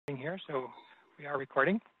here, so we are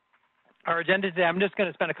recording. Our agenda today, I'm just going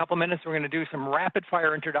to spend a couple minutes. We're going to do some rapid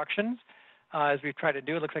fire introductions as we try to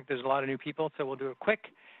do. It looks like there's a lot of new people, so we'll do it quick.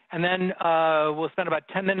 And then we'll spend about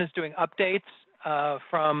 10 minutes doing updates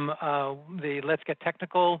from the Let's Get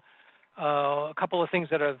Technical, a couple of things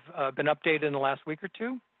that have been updated in the last week or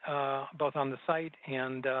two, both on the site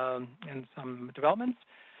and some developments.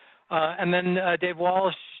 And then Dave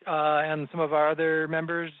Walsh and some of our other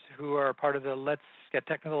members who are part of the Let's Get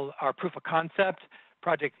Technical, our proof of concept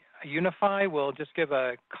project Unify, will just give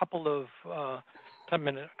a couple of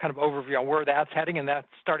 10-minute kind of overview on where that's heading, and that's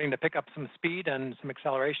starting to pick up some speed and some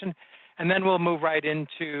acceleration. And then we'll move right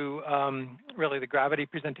into really the gravity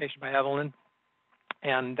presentation by Evelyn,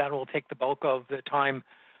 and that will take the bulk of the time,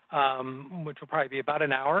 which will probably be about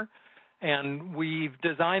an hour. And we've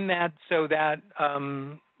designed that so that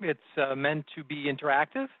it's meant to be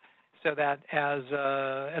interactive, so that as,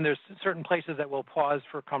 and there's certain places that we'll pause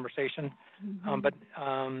for conversation, but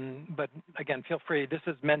again, feel free. This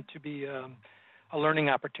is meant to be a learning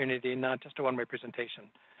opportunity, not just a one-way presentation.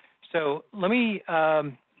 So let me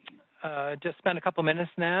just spend a couple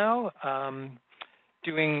minutes now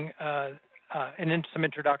doing some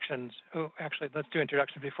introductions. Oh, actually, let's do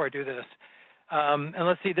introductions before I do this. And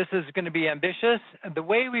let's see, this is going to be ambitious. The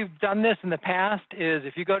way we've done this in the past is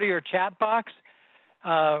if you go to your chat box,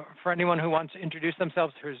 for anyone who wants to introduce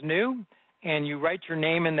themselves who's new, and you write your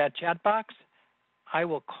name in that chat box, I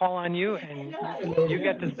will call on you, and you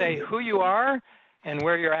get to say who you are and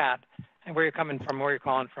where you're at, and where you're coming from, where you're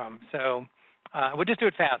calling from. So we'll just do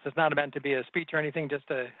it fast. It's not meant to be a speech or anything, just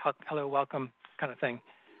a hello, welcome kind of thing.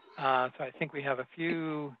 So I think we have a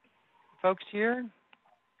few folks here.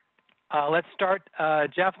 Let's start.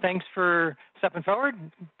 Jeff, thanks for stepping forward.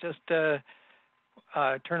 Just turn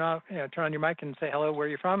on your mic and say hello, where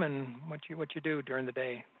you're from, and what you do during the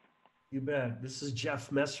day. You bet. This is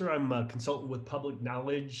Jeff Messer. I'm a consultant with Public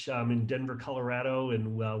Knowledge. I'm in Denver, Colorado,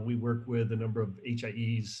 and we work with a number of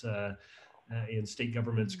HIEs in state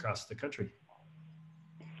governments across the country.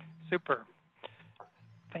 Super.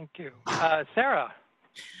 Thank you. Sarah.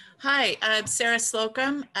 Hi, I'm Sarah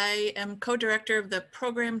Slocum. I am co-director of the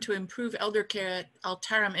Program to Improve Elder Care at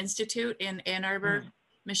Altarum Institute in Ann Arbor,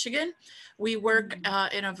 Michigan. We work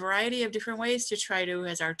in a variety of different ways to try to,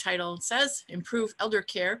 as our title says, improve elder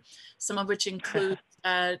care, some of which include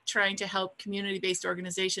trying to help community-based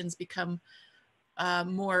organizations become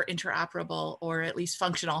more interoperable or at least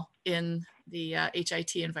functional in the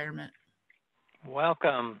HIT environment.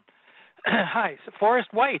 Welcome. Hi, Forrest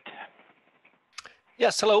White.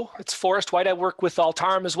 Yes, hello, it's Forrest White. I work with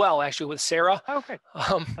Altarum as well, actually with Sarah. Okay.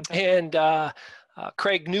 And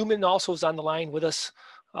Craig Newman also is on the line with us.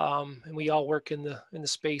 And we all work in the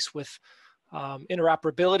space with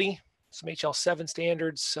interoperability, some HL7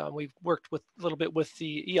 standards. We've worked with a little bit with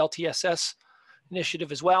the ELTSS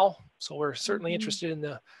initiative as well. So we're certainly interested in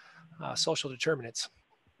the social determinants.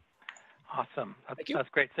 Awesome. That's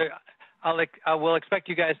great. So I will expect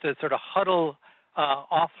you guys to sort of huddle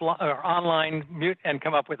offline or online, mute, and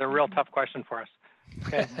come up with a real tough question for us,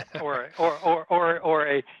 okay? or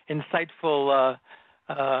a insightful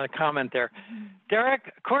comment there.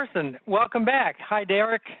 Derek Corson, welcome back. Hi,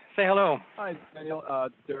 Derek. Say hello. Hi, Daniel.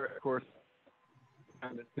 Derek Corson.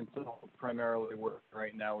 I'm a consultant, primarily working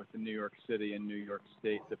right now with the New York City and New York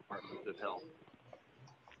State Departments of Health.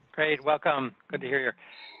 Great. Welcome. Good to hear you.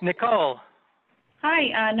 Nicole.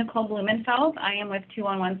 Hi, Nicole Blumenfeld. I am with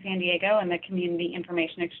 211 San Diego and the Community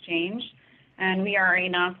Information Exchange, and we are a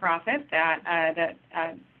nonprofit that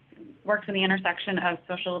works in the intersection of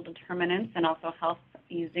social determinants and also health,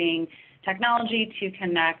 using technology to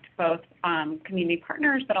connect both community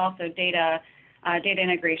partners, but also data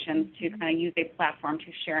integrations to kind of use a platform to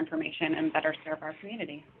share information and better serve our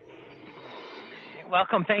community.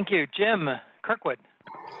 Welcome. Thank you. Jim Kirkwood.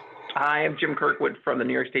 Hi, I'm Jim Kirkwood from the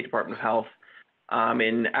New York State Department of Health.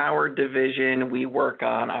 In our division, we work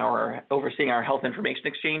on overseeing our health information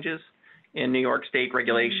exchanges in New York State,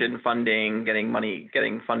 regulation, funding,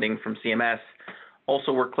 getting funding from CMS.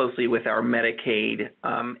 Also work closely with our Medicaid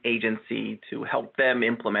agency to help them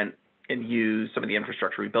implement and use some of the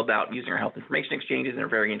infrastructure we built out using our health information exchanges, and are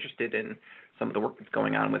very interested in some of the work that's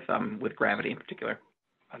going on with Gravity in particular.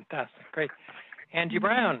 Fantastic. Great. Angie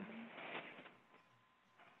Brown.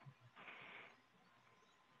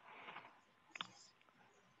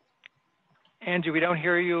 Angie, we don't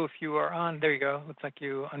hear you if you are on. There you go. Looks like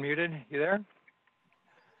you unmuted. You there?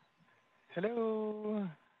 Hello.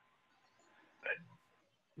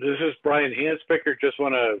 This is Brian Hanspicker. Just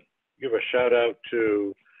want to give a shout out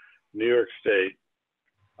to New York State.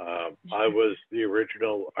 I was the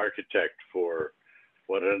original architect for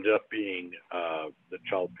what ended up being the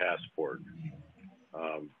Child Passport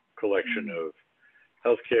collection of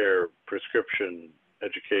healthcare, prescription,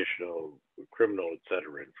 educational, criminal, etc.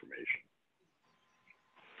 information.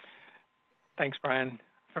 Thanks, Brian,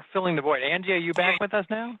 for filling the void. Angie, are you back with us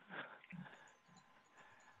now?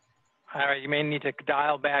 All right, you may need to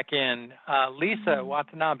dial back in. Lisa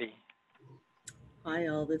Watanabe. Hi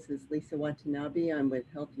all, this is Lisa Watanabe. I'm with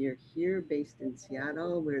Healthier Here, based in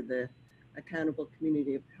Seattle. We're the accountable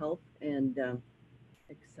community of health, and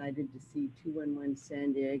excited to see 211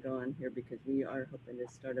 San Diego on here because we are hoping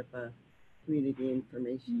to start up a community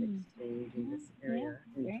information exchange in this area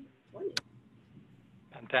in 2020.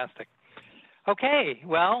 Fantastic. Okay,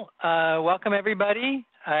 well, welcome everybody.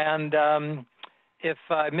 And if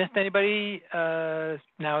I missed anybody,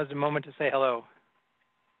 now is the moment to say hello.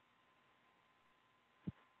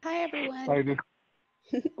 Hi, everyone. Hi.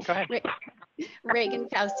 Go ahead. Reagan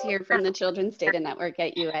Faust here from the Children's Data Network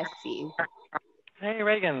at USC. Hey,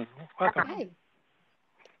 Reagan. Welcome. Hi.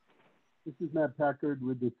 This is Matt Packard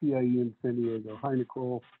with the CIE in San Diego. Hi,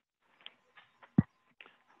 Nicole.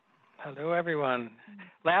 Hello, everyone.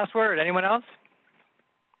 Last word. Anyone else?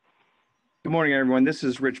 Good morning, everyone. This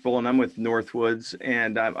is Rich Bullen. I'm with Northwoods,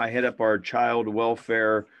 and I head up our child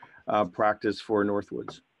welfare practice for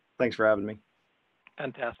Northwoods. Thanks for having me.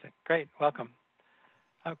 Fantastic. Great. Welcome.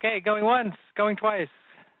 Okay, going once, going twice.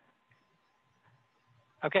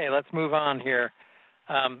 Okay, let's move on here.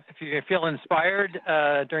 If you feel inspired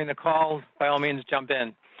during the call, by all means, jump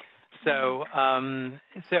in. So,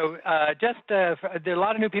 there are a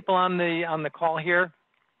lot of new people on the call here,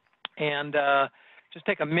 and just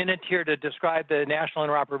take a minute here to describe the National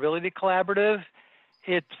Interoperability Collaborative.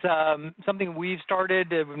 It's something we've started,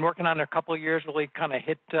 been working on a couple of years, really kind of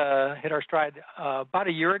hit our stride about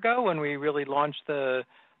a year ago when we really launched the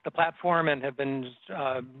platform and have been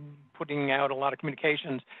putting out a lot of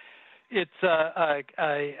communications. It's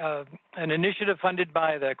an initiative funded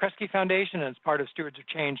by the Kresge Foundation, and it's part of Stewards of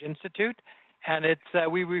Change Institute. And it's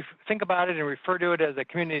we think about it and refer to it as a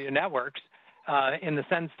community of networks in the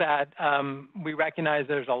sense that we recognize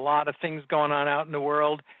there's a lot of things going on out in the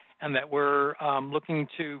world, and that we're looking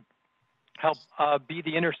to help be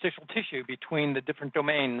the interstitial tissue between the different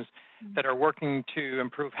domains that are working to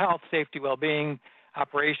improve health, safety, well-being,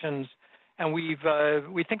 operations. And we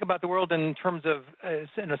think about the world in terms of,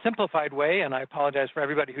 in a simplified way, and I apologize for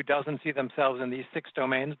everybody who doesn't see themselves in these 6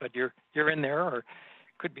 domains, but you're in there or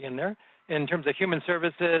could be in there, in terms of human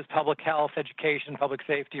services, public health, education, public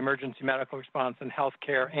safety, emergency medical response, and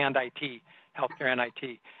healthcare and IT, healthcare and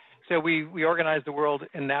IT. So we organize the world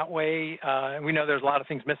in that way. And we know there's a lot of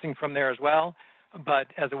things missing from there as well. But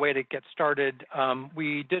as a way to get started,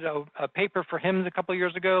 we did a paper for HIMSS a couple of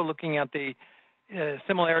years ago looking at the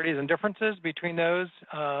similarities and differences between those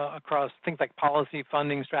across things like policy,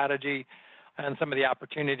 funding, strategy, and some of the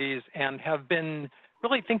opportunities, and have been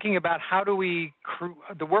really thinking about how do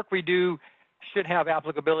the work we do should have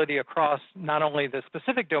applicability across not only the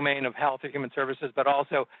specific domain of health or human services, but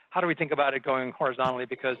also how do we think about it going horizontally,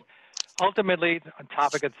 because ultimately the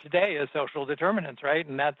topic of today is social determinants, right?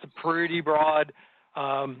 And that's a pretty broad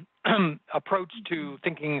approach to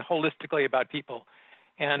thinking holistically about people.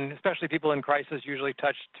 And especially people in crisis usually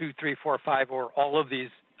touch 2, 3, 4, 5, or all of these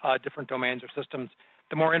different domains or systems.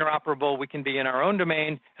 The more interoperable we can be in our own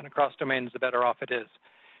domain and across domains, the better off it is.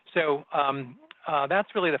 So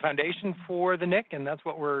that's really the foundation for the NIC, and that's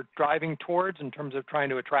what we're driving towards in terms of trying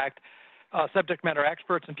to attract subject matter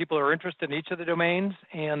experts and people who are interested in each of the domains,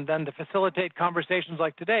 and then to facilitate conversations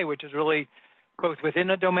like today, which is really both within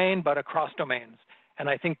a domain but across domains. And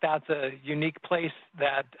I think that's a unique place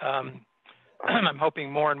that I'm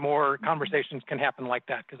hoping more and more conversations can happen like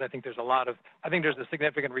that, because I think there's a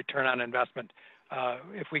significant return on investment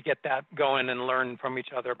if we get that going and learn from each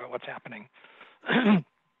other about what's happening.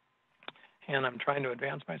 And I'm trying to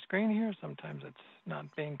advance my screen here. Sometimes it's not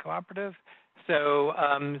being cooperative. So,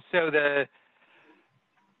 the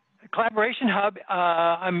Collaboration Hub,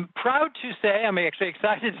 I'm proud to say, I'm actually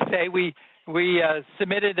excited to say, we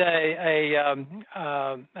submitted a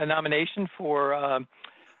nomination for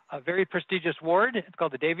a very prestigious award. It's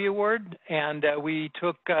called the Davy Award, and we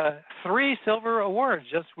took 3 silver awards.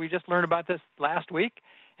 We just learned about this last week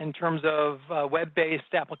in terms of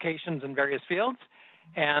web-based applications in various fields,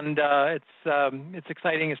 and it's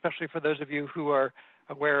exciting, especially for those of you who are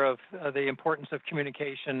aware of the importance of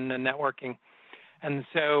communication and networking. And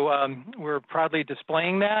so we're proudly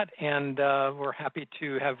displaying that, and we're happy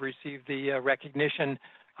to have received the recognition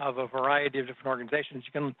of a variety of different organizations.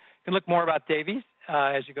 You can look more about Davies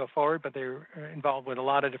as you go forward, but they're involved with a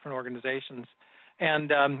lot of different organizations.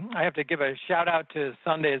 And I have to give a shout out to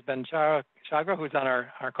Sundays Ben Chagra, who's on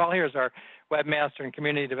our call here, is our webmaster and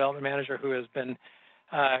community development manager, who has been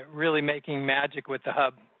really making magic with the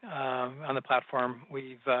hub on the platform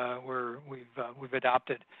we've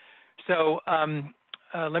adopted. So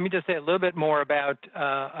let me just say a little bit more about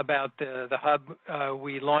the hub.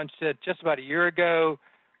 We launched it just about a year ago.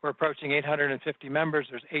 We're approaching 850 members.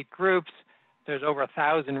 There's 8 groups. There's over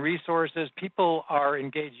 1,000 resources. People are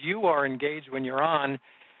engaged. You are engaged when you're on.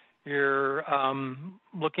 You're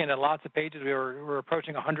looking at lots of pages. We're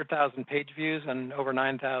approaching 100,000 page views and over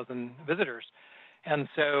 9,000 visitors. And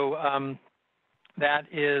so that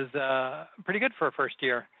is pretty good for a first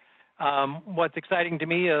year. What's exciting to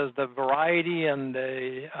me is the variety and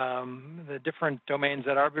the different domains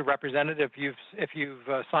that are represented. If you've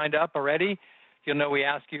signed up already, you'll know we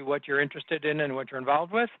ask you what you're interested in and what you're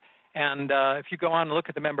involved with. And if you go on and look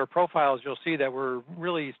at the member profiles, you'll see that we're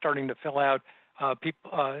really starting to fill out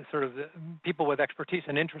people with expertise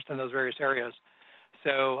and interest in those various areas.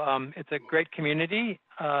 So it's a great community.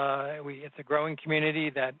 It's a growing community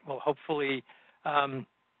that will hopefully,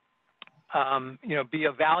 be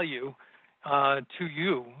of value to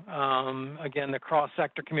you. Again, the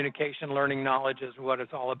cross-sector communication, learning knowledge is what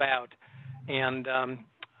it's all about. And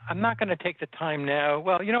I'm not going to take the time now.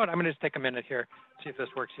 Well, you know what? I'm going to just take a minute here, see if this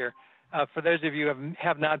works here. For those of you who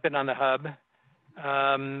have not been on the hub,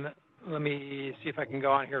 let me see if I can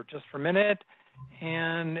go on here just for a minute.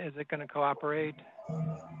 And is it going to cooperate?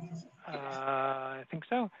 I think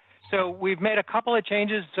so. So we've made a couple of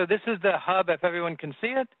changes. So this is the hub, if everyone can see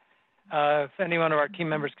it. If any one of our team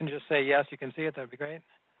members can just say, yes, you can see it, that'd be great.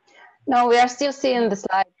 No, we are still seeing the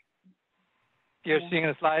slide. You're seeing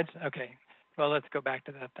the slides? Okay. Well, let's go back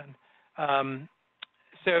to that then.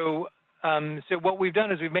 So what we've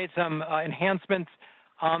done is we've made some enhancements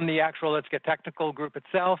on the actual Let's Get Technical group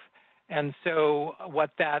itself. And so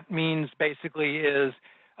what that means basically is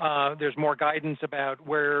there's more guidance about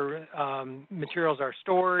where materials are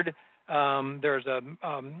stored. There's a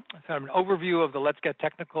kind of an overview of the Let's Get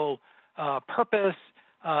Technical purpose.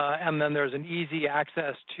 And then there's an easy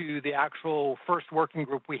access to the actual first working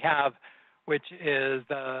group we have, which is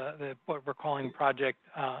what we're calling Project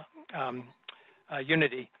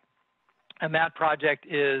Unity. And that project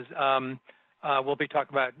is, we'll be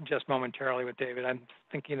talking about just momentarily with David. I'm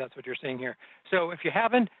thinking that's what you're seeing here. So if you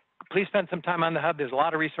haven't, please spend some time on the hub. There's a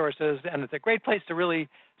lot of resources, and it's a great place to really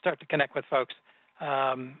start to connect with folks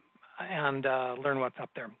and learn what's up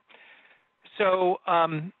there. So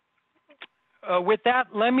with that,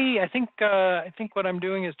 I think what I'm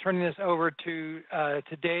doing is turning this over to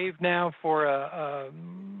Dave now for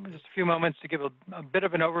just a few moments to give a bit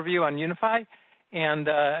of an overview on Unify, and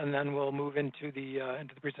then we'll move into the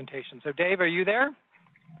presentation. So Dave, are you there?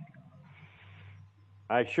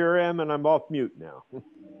 I sure am, and I'm off mute now.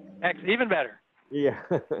 Excellent, even better. Yeah.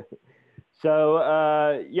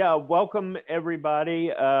 So yeah, welcome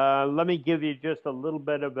everybody. Let me give you just a little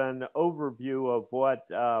bit of an overview of what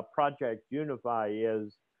Project Unify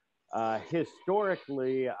is.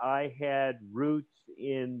 Historically, I had roots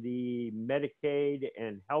in the Medicaid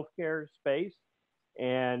and healthcare space,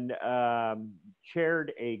 and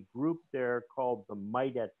chaired a group there called the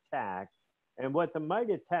Might Attack. And what the Might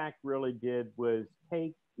Attack really did was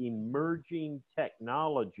take emerging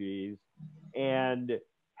technologies and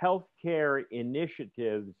healthcare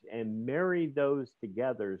initiatives and marry those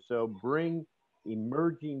together. So bring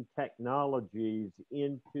emerging technologies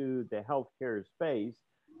into the healthcare space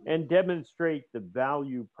and demonstrate the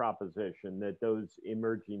value proposition that those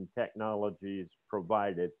emerging technologies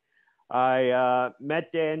provided. I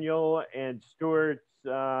met Daniel and Stuart,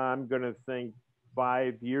 I'm going to think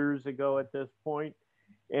 5 years ago at this point.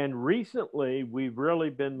 And recently, we've really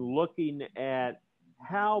been looking at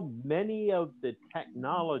how many of the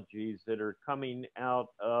technologies that are coming out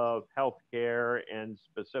of healthcare and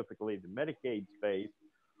specifically the Medicaid space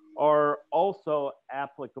are also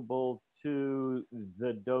applicable to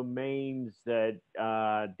the domains that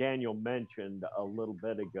Daniel mentioned a little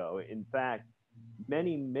bit ago. In fact,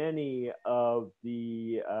 many of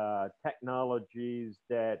the technologies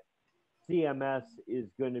that CMS is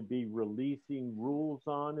going to be releasing rules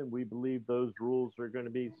on, and we believe those rules are going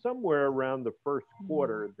to be somewhere around the first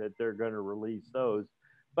quarter that they're going to release those.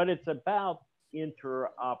 But it's about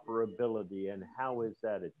interoperability and how is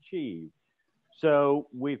that achieved. So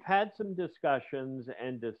we've had some discussions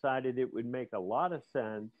and decided it would make a lot of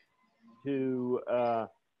sense to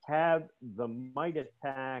have the Might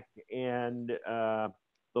Attack and the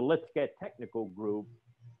Let's Get Technical group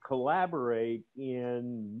collaborate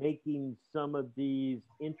in making some of these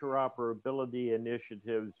interoperability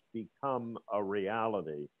initiatives become a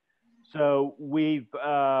reality. So we've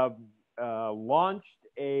launched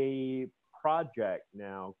a project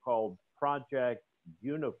now called Project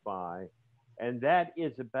Unify, and that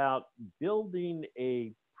is about building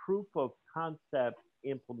a proof of concept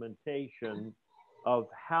implementation of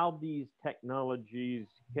how these technologies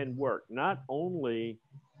can work, not only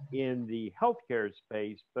in the healthcare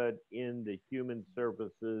space, but in the human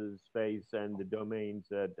services space and the domains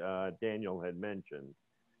that Daniel had mentioned.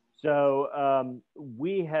 So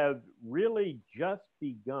we have really just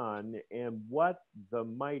begun, and what the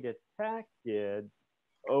Might Attack did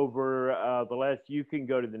over the last, you can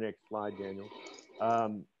go to the next slide, Daniel.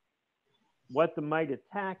 What the Might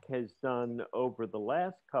Attack has done over the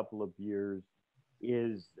last couple of years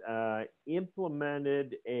is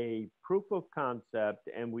implemented a proof of concept,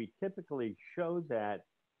 and we typically show that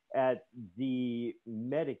at the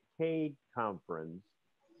Medicaid conference.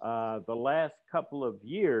 The last couple of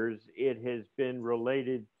years, it has been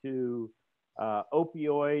related to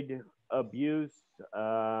opioid abuse,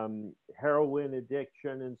 heroin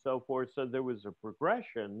addiction, and so forth. So there was a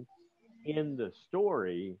progression in the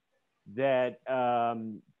story that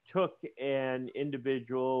took an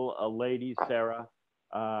individual, a lady, Sarah,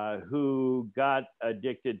 who got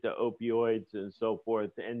addicted to opioids and so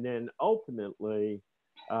forth. And then ultimately,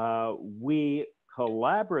 we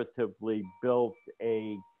collaboratively built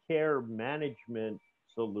a care management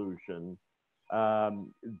solution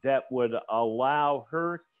that would allow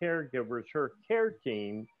her caregivers, her care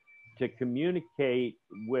team, to communicate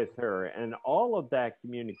with her. And all of that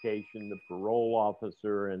communication, the parole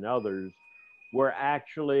officer and others, were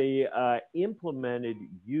actually implemented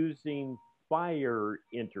using FHIR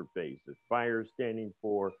interfaces. FHIR standing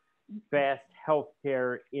for Fast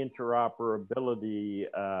Healthcare Interoperability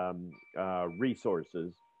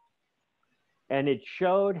resources. And it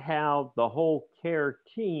showed how the whole care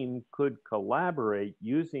team could collaborate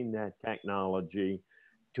using that technology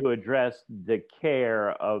to address the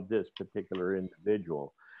care of this particular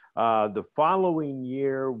individual. The following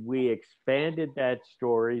year, we expanded that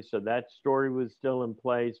story. So that story was still in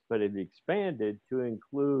place, but it expanded to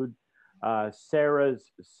include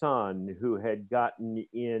Sarah's son, who had gotten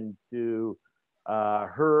into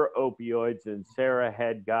her opioids, and Sarah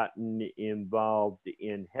had gotten involved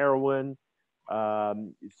in heroin.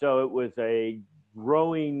 So it was a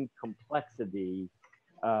growing complexity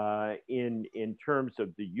in terms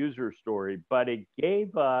of the user story, but it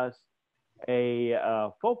gave us a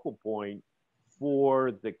focal point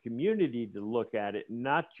for the community to look at it,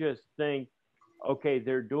 not just think, okay,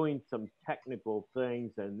 they're doing some technical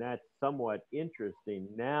things and that's somewhat interesting.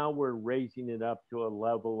 Now we're raising it up to a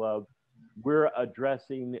level of we're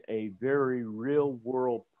addressing a very real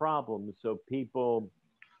world problem, so people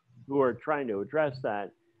who are trying to address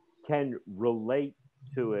that can relate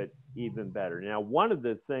to it even better. Now, one of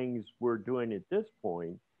the things we're doing at this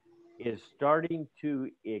point is starting to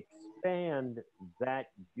expand that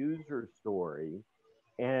user story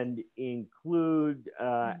and include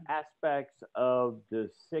aspects of the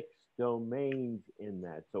 6 domains in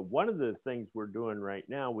that. So one of the things we're doing right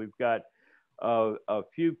now, we've got a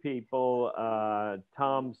few people,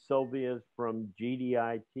 Tom Sylvius from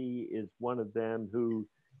GDIT is one of them, who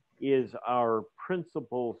is our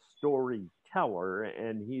principal storyteller,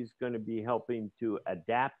 and he's going to be helping to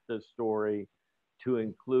adapt the story to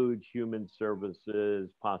include human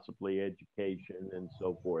services, possibly education, and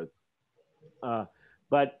so forth.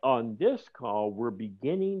 But on this call, we're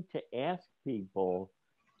beginning to ask people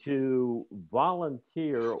to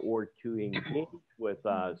volunteer or to engage with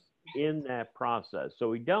us in that process. So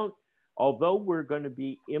we don't, although we're going to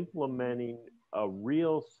be implementing a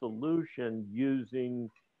real solution using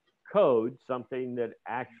code, something that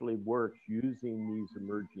actually works using these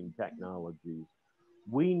emerging technologies,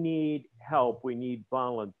 we need help. We need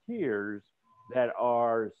volunteers that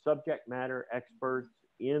are subject matter experts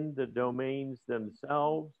in the domains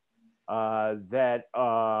themselves, that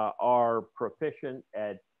are proficient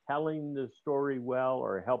at telling the story well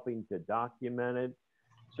or helping to document it.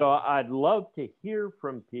 So I'd love to hear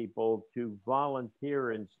from people to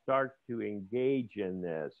volunteer and start to engage in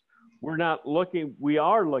this. We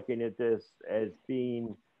are looking at this as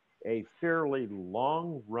being a fairly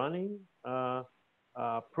long running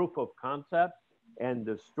proof of concept, and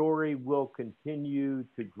the story will continue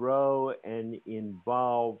to grow and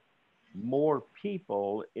involve more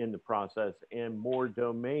people in the process and more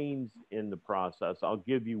domains in the process. I'll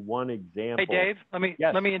give you one example. Hey, Dave,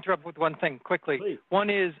 let me interrupt with one thing quickly. Please. One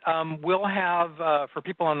is we'll have, for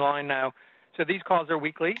people online now, so these calls are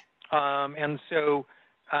weekly, and so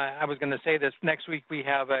I was going to say this, next week we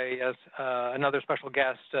have another special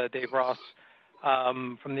guest, Dave Ross,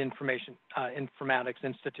 from the Informatics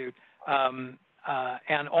Institute. And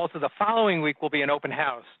also the following week will be an open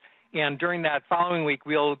house. And during that following week,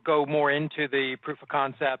 we'll go more into the proof of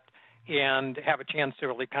concept and have a chance to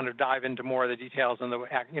really kind of dive into more of the details and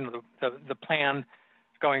the plan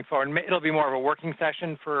going forward. And it'll be more of a working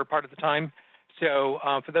session for part of the time. So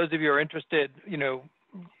for those of you who are interested,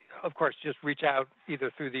 of course, just reach out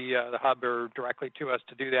either through the hub or directly to us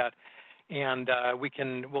to do that. And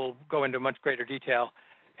we'll go into much greater detail.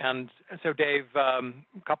 And so Dave, a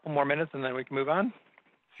couple more minutes and then we can move on.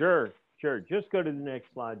 Sure. Just go to the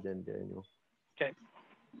next slide then, Daniel. Okay.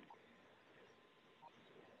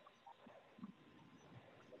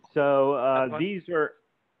 So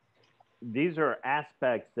these are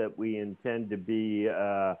aspects that we intend to be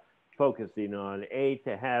focusing on.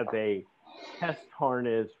 To have a test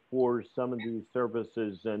harness for some of these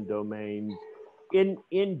services and domains.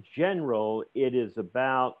 In general, it is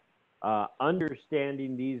about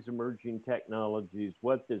understanding these emerging technologies,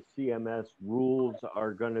 what the CMS rules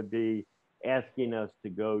are going to be asking us to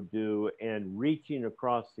go do, and reaching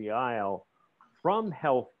across the aisle from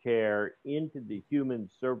healthcare into the human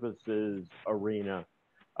services arena.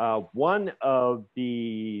 One of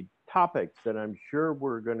the topics that I'm sure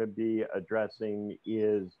we're going to be addressing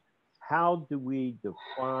is how do we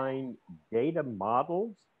define data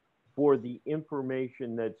models for the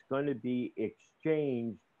information that's going to be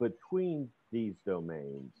exchanged between these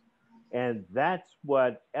domains. And that's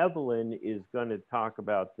what Evelyn is going to talk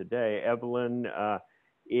about today. Evelyn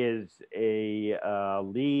is a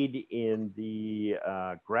lead in the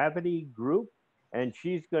Gravity group, and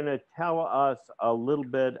she's going to tell us a little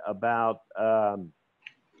bit about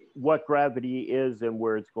what Gravity is and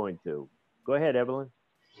where it's going to. Go ahead, Evelyn.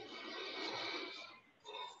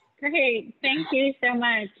 Great, thank you so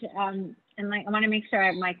much. And I want to make sure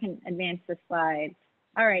I can advance the slides.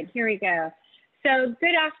 All right, here we go. So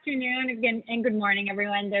good afternoon again, and good morning,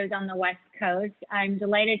 everyone, those on the West Coast. I'm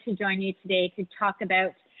delighted to join you today to talk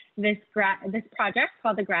about this project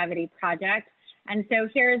called the Gravity Project. And so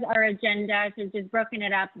here's our agenda. So just broken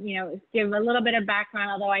it up, give a little bit of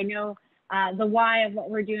background, although I know the why of what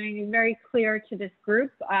we're doing is very clear to this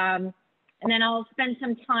group. And then I'll spend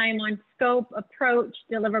some time on scope, approach,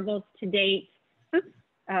 deliverables to date,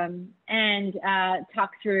 and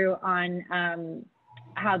talk through on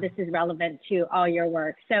how this is relevant to all your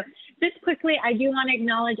work. So just quickly, I do want to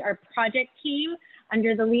acknowledge our project team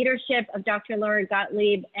under the leadership of Dr. Laura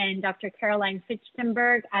Gottlieb and Dr. Caroline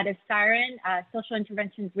Fichtenberg out of SIREN, Social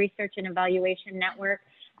Interventions Research and Evaluation Network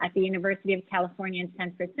at the University of California in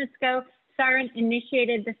San Francisco. SIREN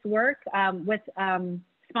initiated this work with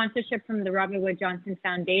sponsorship from the Robert Wood Johnson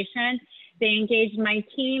Foundation. They engaged my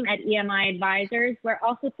team at EMI Advisors. We're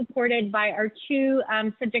also supported by our two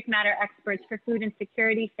subject matter experts for food and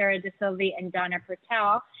security, Sarah DeSilvi and Donna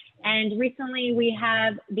Pertel. And recently we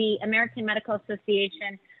have the American Medical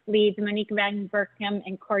Association leads Monique Van Berkham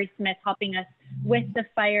and Corey Smith helping us with the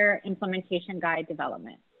fire implementation guide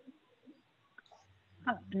development.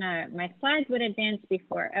 Oh, no, my slides would advance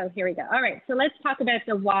before. Oh, here we go. All right, so let's talk about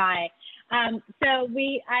the why.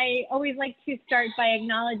 I always like to start by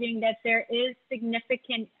acknowledging that there is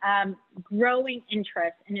significant growing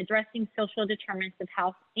interest in addressing social determinants of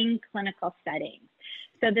health in clinical settings.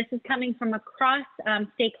 So this is coming from across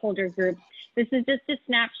stakeholder groups. This is just a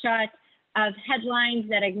snapshot of headlines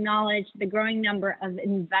that acknowledge the growing number of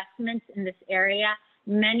investments in this area,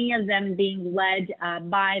 many of them being led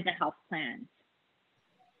by the health plans.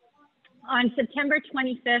 On September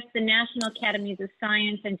 25th, the National Academies of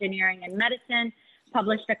Science, Engineering, and Medicine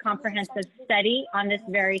published a comprehensive study on this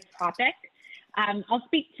very topic. I'll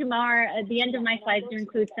speak tomorrow at the end of my slides to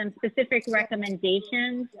include some specific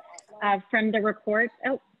recommendations from the report.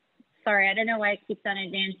 Oh, sorry, I don't know why it keeps on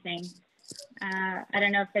advancing. I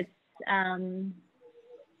don't know if it's,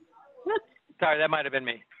 whoops. Sorry, that might have been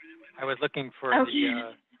me. I was looking for there's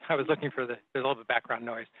a little bit of background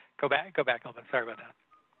noise. Go back a little bit, sorry about that.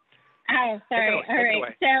 Oh, sorry. All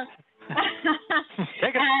right. So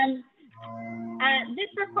this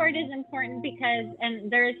report is important because,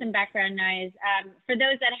 and there is some background noise. For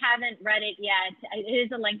those that haven't read it yet, it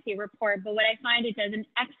is a lengthy report, but what I find it does an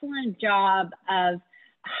excellent job of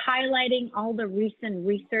highlighting all the recent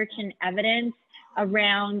research and evidence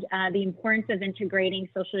around the importance of integrating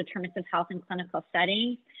social determinants of health in clinical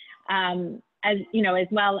settings, as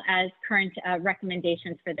well as current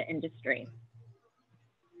recommendations for the industry.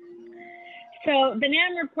 So the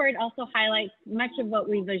NAM report also highlights much of what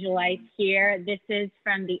we visualize here. This is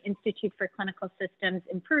from the Institute for Clinical Systems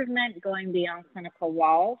Improvement, going beyond clinical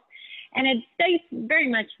walls. And it states very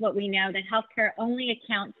much what we know, that healthcare only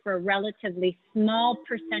accounts for a relatively small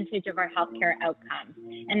percentage of our healthcare outcomes,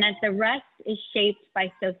 and that the rest is shaped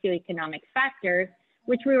by socioeconomic factors,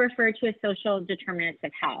 which we refer to as social determinants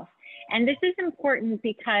of health. And this is important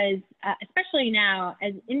because, especially now,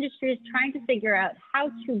 as industry is trying to figure out how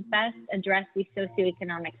to best address these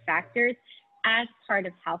socioeconomic factors as part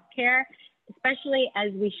of healthcare, especially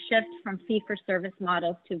as we shift from fee-for-service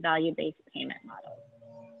models to value-based payment models.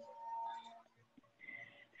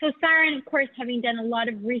 So Siren, of course, having done a lot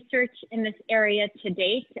of research in this area to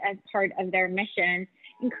date as part of their mission,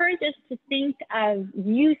 encourage us to think of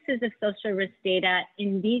uses of social risk data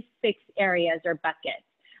in these 6 areas or buckets: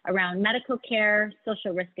 around medical care,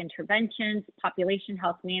 social risk interventions, population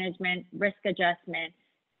health management, risk adjustment,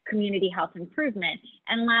 community health improvement,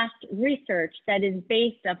 and last, research that is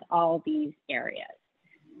based off all these areas.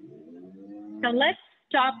 So let's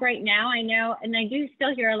stop right now. I know, and I do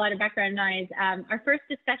still hear a lot of background noise. Our first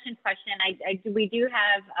discussion question, we do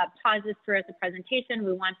have pauses throughout the presentation.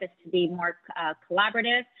 We want this to be more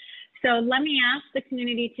collaborative. So let me ask the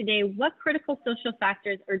community today, what critical social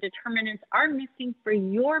factors or determinants are missing for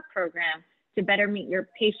your program to better meet your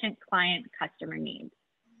patient, client, customer needs?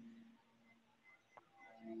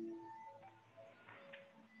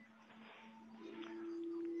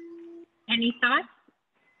 Any thoughts?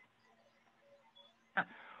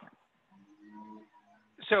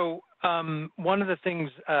 So one of the things,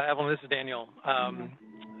 Evelyn, this is Daniel.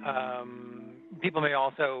 People may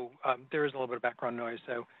also, there is a little bit of background noise,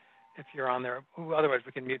 so if you're on there, otherwise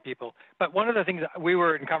we can mute people. But one of the things, we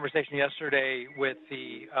were in conversation yesterday with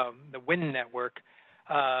the WIN network,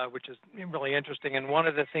 which is really interesting. And one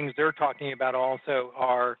of the things they're talking about also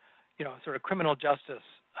are, sort of criminal justice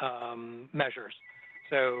measures.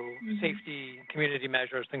 So safety, community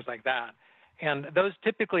measures, things like that. And those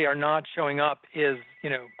typically are not showing up as,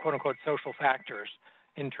 quote unquote, social factors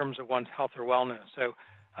in terms of one's health or wellness. So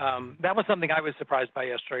that was something I was surprised by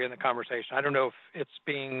yesterday in the conversation. I don't know if it's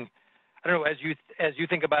being, I don't know, as you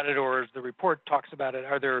think about it, or as the report talks about it,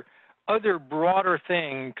 are there other broader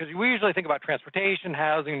things? Because we usually think about transportation,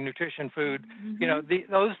 housing, nutrition, food,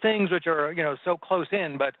 those things which are, so close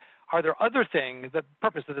in, but are there other things, the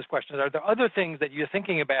purpose of this question is, are there other things that you're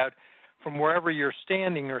thinking about from wherever you're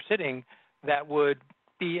standing or sitting that would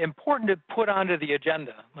be important to put onto the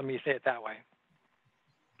agenda? Let me say it that way.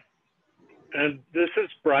 And this is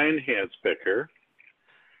Brian Hanspicker.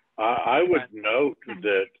 I would note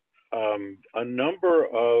that a number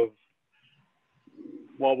of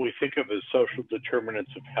what we think of as social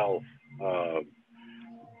determinants of health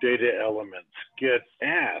data elements get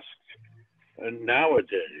asked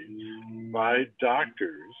nowadays by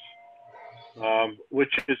doctors,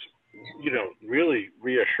 which is, really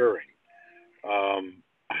reassuring.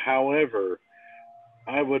 However,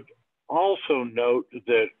 I would also note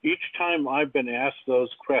that each time I've been asked those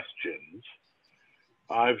questions,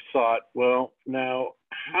 I've thought, well, now,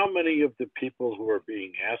 how many of the people who are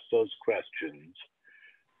being asked those questions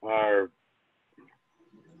are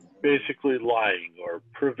basically lying or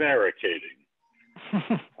prevaricating?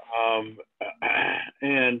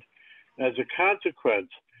 And as a consequence,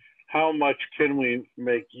 how much can we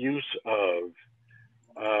make use of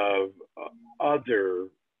other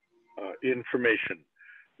information,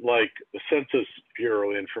 like Census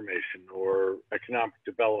Bureau information or economic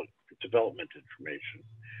development information,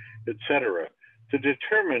 et cetera, to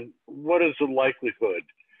determine what is the likelihood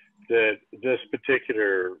that this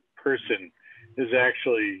particular person is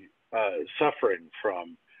actually suffering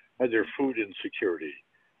from either food insecurity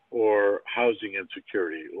or housing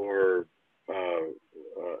insecurity or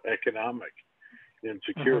economic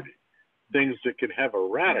insecurity, things that can have a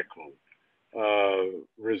radical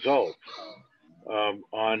result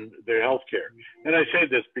on their health care. And I say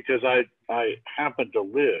this because I happen to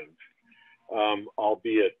live,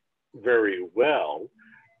 albeit very well,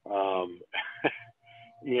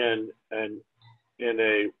 in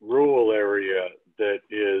a rural area that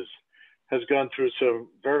has gone through some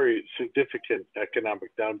very significant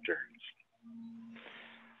economic downturns.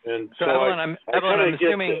 And so Evelyn,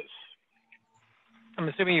 I'm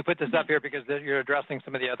assuming you put this up here because you're addressing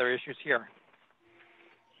some of the other issues here.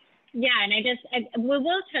 Yeah, and we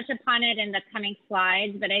will touch upon it in the coming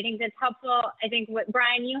slides, but I think that's helpful. I think what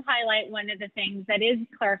Brian, you highlight one of the things that is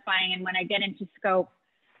clarifying, and when I get into scope,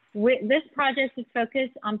 this project is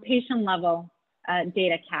focused on patient level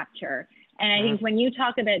data capture. And I think when you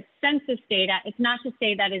talk about census data, it's not to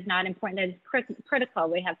say that is not important, that is critical.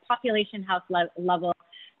 We have population health level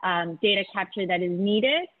data capture that is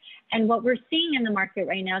needed. And what we're seeing in the market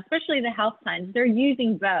right now, especially the health plans, they're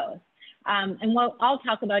using both. And I'll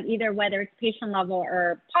talk about either whether it's patient level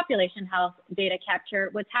or population health data capture.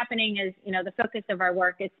 What's happening is, the focus of our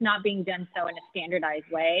work, it's not being done so in a standardized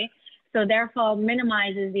way. So therefore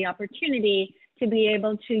minimizes the opportunity to be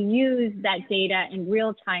able to use that data in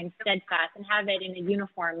real time, steadfast, and have it in a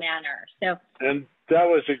uniform manner. So, and that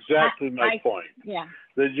was exactly my point. Yeah.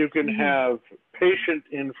 That you can have patient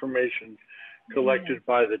information collected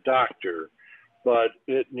by the doctor, but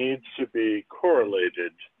it needs to be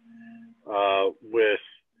correlated with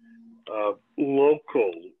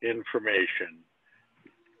local information.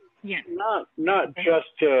 Yeah. Not just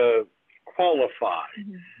to qualify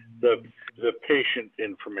the patient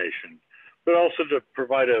information, but also to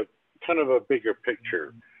provide a kind of a bigger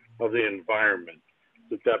picture of the environment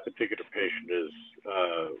that particular patient is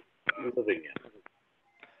living in.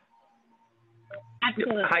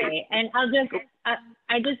 Absolutely. Hi. And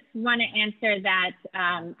I just want to answer that.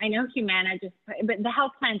 I know Humana but the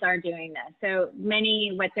health plans are doing this. So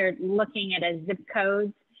what they're looking at as zip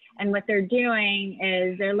codes, and what they're doing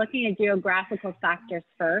is they're looking at geographical factors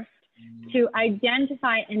first to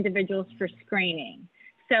identify individuals for screening.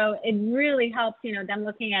 So it really helps, them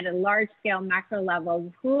looking at a large scale macro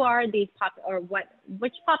level, who are these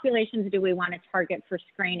which populations do we want to target for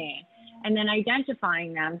screening, and then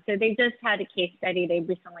identifying them. So they just had a case study they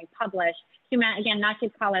recently published. Humana, again, not to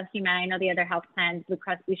call out Humana, I know the other health plans, Blue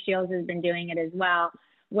Cross Blue Shield has been doing it as well,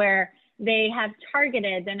 where they have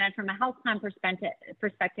targeted, and then from a health plan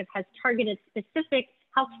perspective, has targeted specific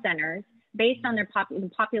health centers based on the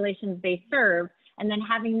populations they serve, and then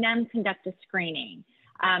having them conduct a screening.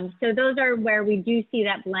 So those are where we do see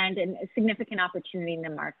that blend and a significant opportunity in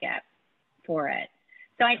the market for it.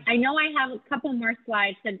 So I know I have a couple more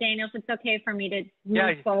slides. So Daniel, if it's okay for me to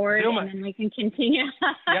move forward and then we can continue.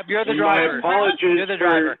 Yep, you're the driver. My apologies you're the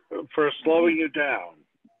driver. for slowing you down.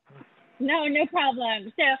 No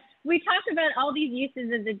problem. So we talked about all these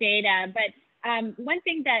uses of the data, but one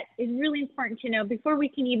thing that is really important to know before we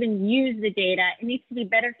can even use the data, it needs to be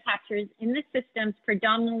better captured in the systems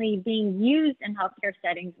predominantly being used in healthcare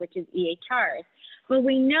settings, which is EHRs. But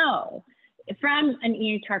we know from an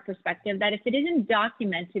EHR perspective that if it isn't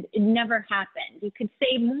documented, it never happened. You could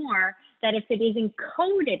say more that if it isn't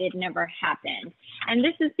coded, it never happened. And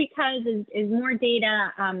this is because as more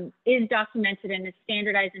data is documented in a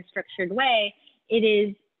standardized and structured way, it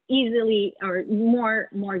is easily or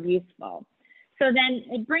more useful. So then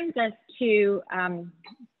it brings us to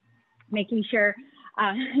making sure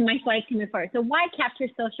my slides can move forward. So why capture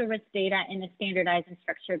social risk data in a standardized and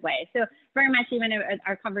structured way? So very much even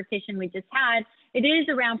our conversation we just had, it is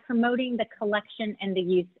around promoting the collection and the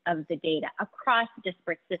use of the data across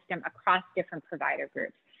disparate systems, across different provider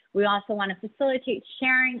groups. We also want to facilitate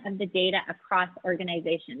sharing of the data across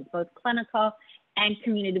organizations, both clinical and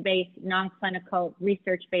community-based, non-clinical,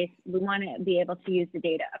 research-based. We want to be able to use the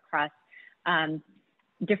data across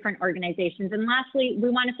different organizations. And lastly,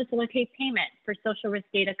 we want to facilitate payment for social risk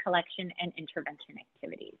data collection and intervention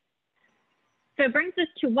activities. So it brings us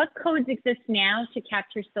to what codes exist now to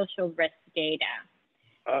capture social risk data.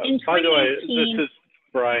 By the way, this is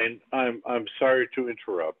Brian. I'm sorry to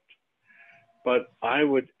interrupt, but I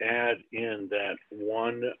would add in that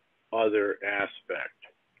one other aspect,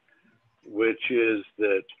 which is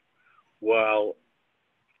that while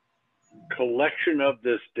collection of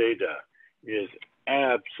this data is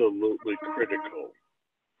absolutely critical,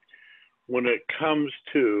 when it comes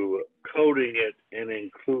to coding it and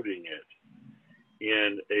including it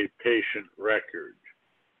in a patient record,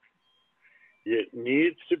 it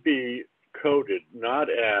needs to be coded not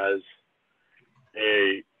as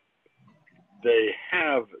they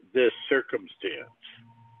have this circumstance,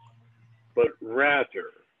 but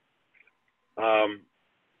rather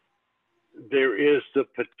there is the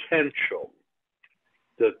potential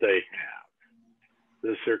that they have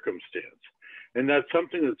the circumstance. And that's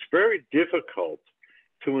something that's very difficult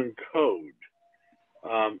to encode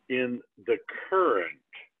in the current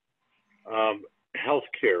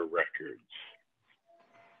healthcare records.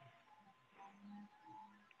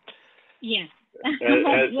 Yes.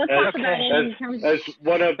 We'll talk about it in terms of... As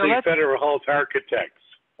one of the federal health architects,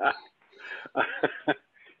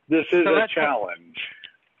 this is a challenge.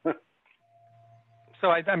 So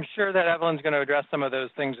I'm sure that Evelyn's going to address some of those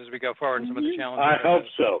things as we go forward and some of the challenges. I hope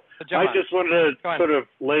so. I just wanted to sort of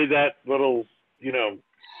lay that little,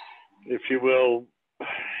 if you will,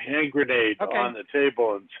 hand grenade on the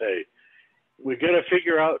table and say, we got to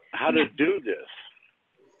figure out how to do this.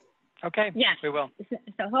 Okay. Yes, we will.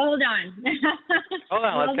 So hold on. Hold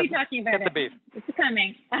on. We'll be talking about it. The beef. It's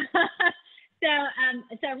coming. So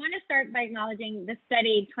I want to start by acknowledging the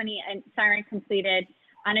study Siren completed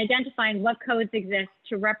on identifying what codes exist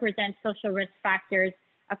to represent social risk factors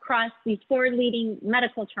across these 4 leading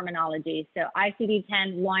medical terminologies, so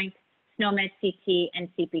ICD-10, LOINC, SNOMED, CT, and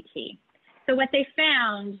CPT. So what they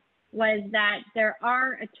found was that there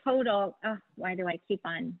are a total, oh, why do I keep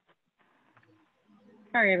on?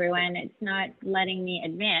 Sorry, everyone, it's not letting me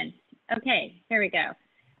advance. Okay, here we go.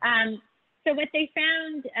 So what they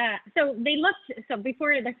found, so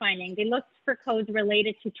before the finding, they looked for codes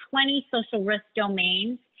related to 20 social risk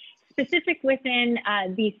domains, specific within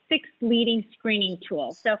these 6 leading screening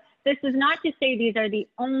tools. So this is not to say these are the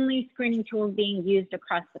only screening tools being used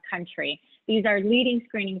across the country. These are leading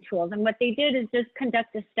screening tools. And what they did is just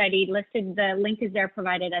conduct a study, listed, the link is there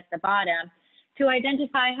provided at the bottom, to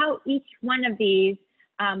identify how each one of these,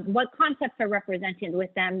 what concepts are represented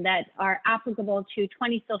with them that are applicable to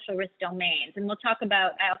 20 social risk domains. And we'll talk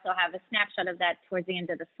about, I also have a snapshot of that towards the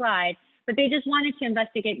end of the slide, but they just wanted to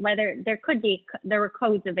investigate whether there were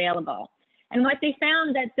codes available. And what they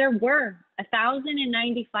found that there were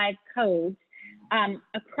 1,095 codes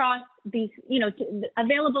across these,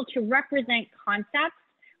 available to represent concepts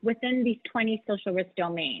within these 20 social risk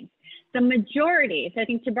domains. The majority, so I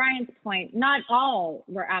think to Brian's point, not all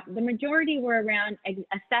were the majority were around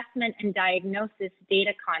assessment and diagnosis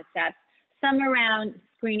data concepts, some around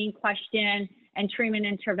screening question and treatment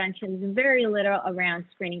interventions, very little around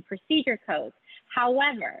screening procedure codes.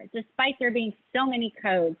 However, despite there being so many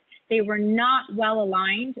codes, they were not well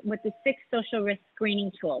aligned with the 6 social risk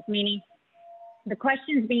screening tools, meaning the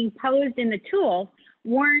questions being posed in the tools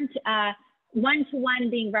weren't one-to-one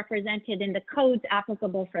being represented in the codes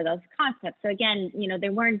applicable for those concepts. So again, they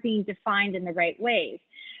weren't being defined in the right ways.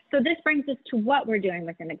 So this brings us to what we're doing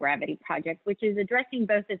within the Gravity Project, which is addressing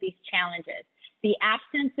both of these challenges: the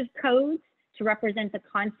absence of codes to represent the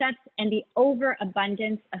concepts and the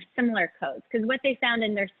overabundance of similar codes. Because what they found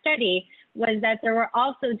in their study was that there were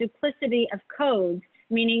also duplicity of codes,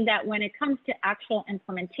 meaning that when it comes to actual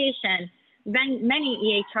implementation,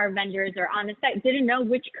 many EHR vendors are on the site didn't know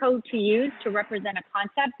which code to use to represent a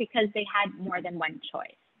concept because they had more than one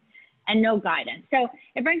choice and no guidance. So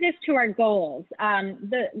it brings us to our goals.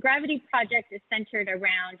 The Gravity Project is centered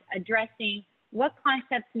around addressing what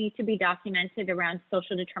concepts need to be documented around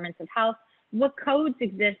social determinants of health, what codes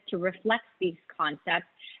exist to reflect these concepts,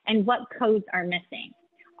 and what codes are missing.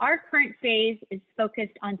 Our current phase is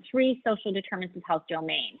focused on 3 social determinants of health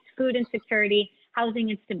domains: food insecurity, housing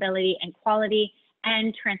instability and quality,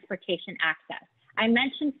 and transportation access. I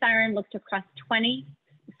mentioned Siren looked across 20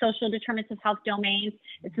 social determinants of health domains.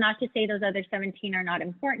 It's not to say those other 17 are not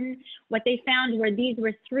important. What they found were these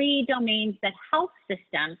were 3 domains that health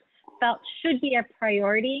systems felt should be a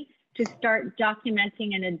priority to start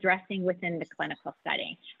documenting and addressing within the clinical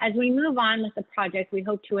setting. As we move on with the project, we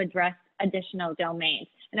hope to address additional domains.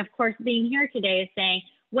 And of course, being here today is saying,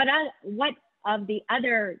 what of the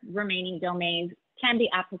other remaining domains can be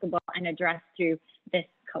applicable and addressed through this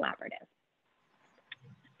collaborative.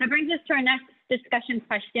 That brings us to our next discussion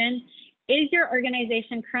question. Is your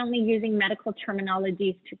organization currently using medical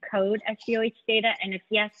terminologies to code SDOH data? And if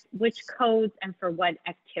yes, which codes and for what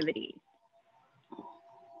activities?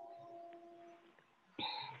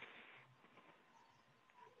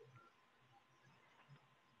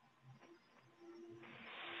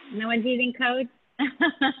 No one's using codes?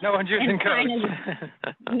 No one's using codes.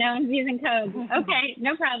 No one's using codes. Okay,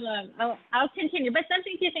 no problem. I'll continue, but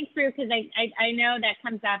something to think through, because I know that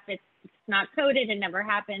comes up. It's not coded, it never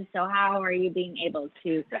happened. So how are you being able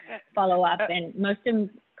to follow up and most of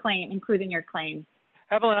claim, including your claims?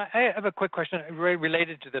 Evelyn, I have a quick question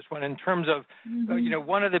related to this one in terms of,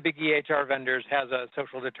 one of the big EHR vendors has a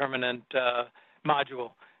social determinant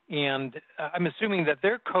module. And I'm assuming that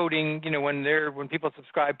their coding, when people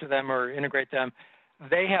subscribe to them or integrate them,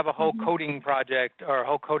 they have a whole coding project or a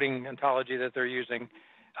whole coding ontology that they're using.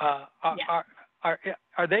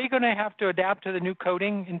 Are they going to have to adapt to the new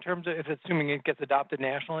coding in terms of, if assuming it gets adopted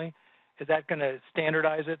nationally? Is that going to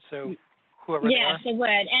standardize it? So whoever yes, it would.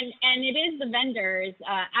 And it is the vendors,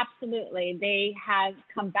 absolutely. They have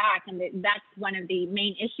come back, and that's one of the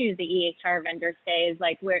main issues the EHR vendors say is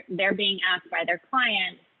like they're being asked by their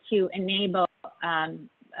clients to enable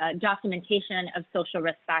documentation of social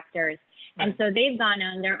risk factors. Right. And so they've gone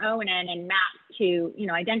on their own end and mapped to,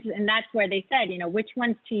 identify, and that's where they said, which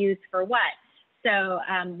ones to use for what. So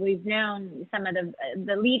we've known some of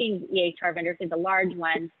the leading EHR vendors, the large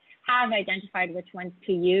ones, have identified which ones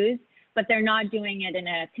to use, but they're not doing it in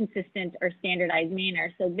a consistent or standardized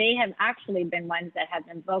manner. So they have actually been ones that have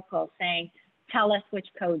been vocal saying, tell us which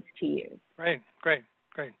codes to use. Right, great.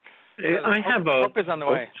 I have hope is on the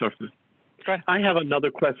way. Sorry. I have another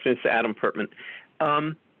question. It's Adam Pertman.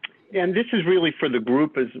 and this is really for the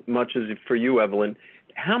group as much as for you, Evelyn.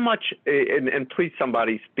 How much, and please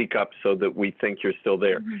somebody speak up so that we think you're still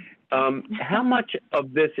there. How much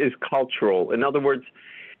of this is cultural? In other words,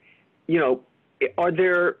 you know,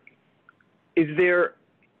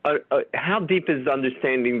 how deep is the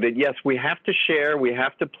understanding that, yes, we have to share, we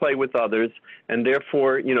have to play with others, and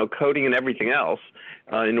therefore, you know, coding and everything else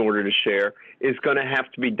in order to share is going to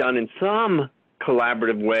have to be done in some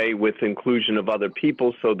collaborative way with inclusion of other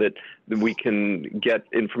people so that we can get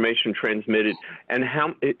information transmitted. And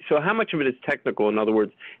so how much of it is technical, in other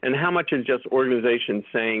words, and how much is just organizations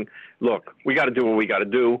saying, look, we got to do what we got to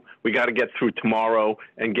do. We got to get through tomorrow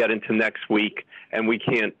and get into next week, and we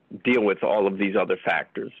can't deal with all of these other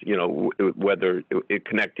factors, you know, whether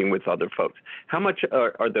connecting with other folks. How much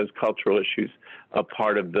are those cultural issues a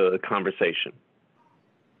part of the conversation?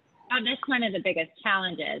 That's one of the biggest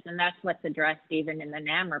challenges, and that's what's addressed even in the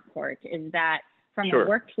NAM report, is that from Sure. a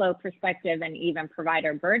workflow perspective and even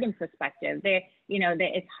provider burden perspective,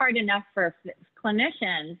 it's hard enough for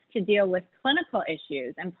clinicians to deal with clinical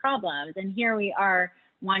issues and problems, and here we are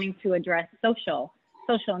wanting to address social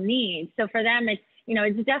needs. So for them, it's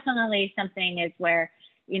definitely something is where,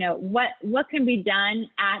 you know, what can be done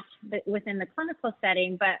within the clinical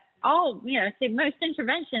setting, but most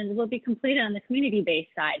interventions will be completed on the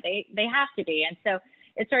community-based side. They have to be. And so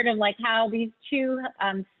it's sort of like how these two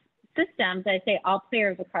systems, I say all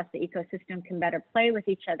players across the ecosystem can better play with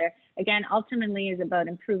each other. Again, ultimately is about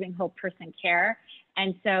improving whole person care.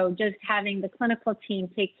 And so just having the clinical team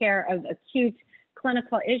take care of acute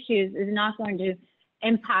clinical issues is not going to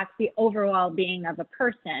impact the overall being of a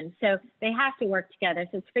person. So they have to work together.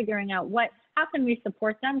 So it's figuring out how can we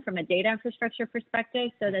support them from a data infrastructure perspective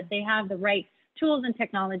so that they have the right tools and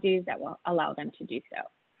technologies that will allow them to do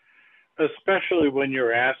so. Especially when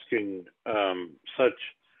you're asking such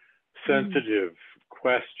sensitive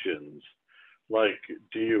questions like,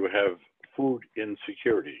 do you have food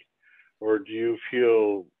insecurity? Or do you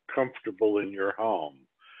feel comfortable in your home?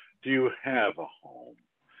 Do you have a home?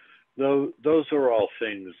 Those are all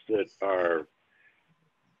things that are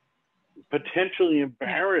potentially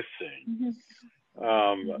embarrassing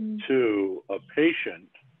to a patient,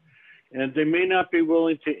 and they may not be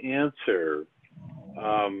willing to answer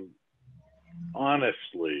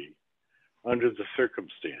honestly under the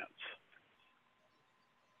circumstance.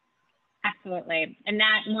 Absolutely. And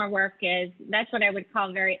that more work that's what I would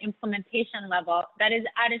call very implementation level. That is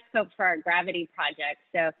out of scope for our Gravity project.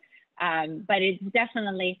 So, but it's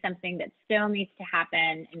definitely something that still needs to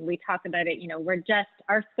happen. And we talk about it,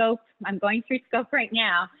 our scope, I'm going through scope right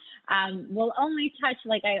now, will only touch,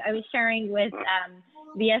 like I was sharing with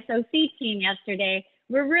the SOC team yesterday,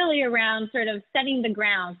 we're really around sort of setting the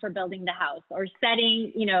ground for building the house, or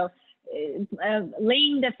setting,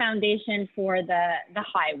 laying the foundation for the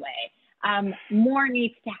highway. More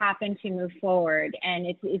needs to happen to move forward. And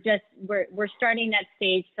it's just, we're starting that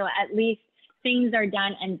stage. So at least things are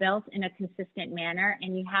done and built in a consistent manner,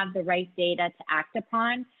 and you have the right data to act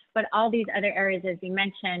upon. But all these other areas, as you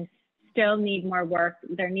mentioned, still need more work.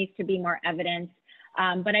 There needs to be more evidence.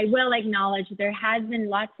 But I will acknowledge there has been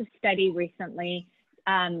lots of study recently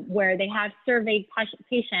where they have surveyed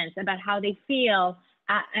patients about how they feel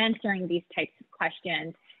answering these types of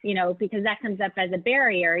questions, because that comes up as a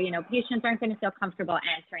barrier. Patients aren't going to feel comfortable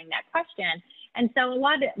answering that question. And so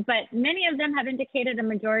but many of them have indicated, a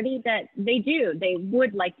majority, that they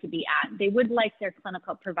would like to be asked. They would like their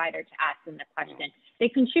clinical provider to ask them the question. They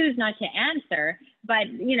can choose not to answer, but,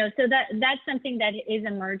 so that's something that is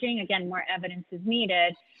emerging. Again, more evidence is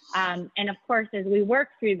needed. And of course, as we work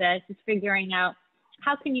through this, is figuring out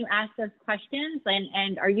how can you ask those questions,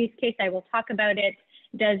 and our use case, I will talk about it,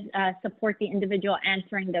 does support the individual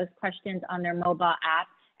answering those questions on their mobile app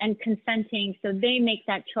and consenting, so they make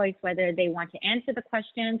that choice whether they want to answer the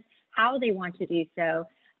questions, how they want to do so,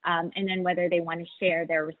 and then whether they want to share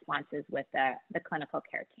their responses with the clinical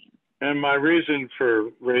care team. And my reason for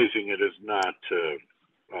raising it is not to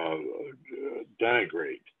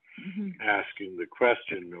denigrate asking the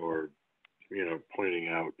question or, pointing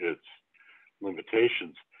out its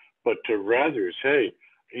limitations, but to rather say,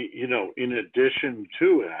 in addition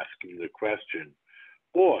to asking the question,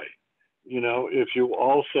 boy, if you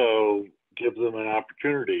also give them an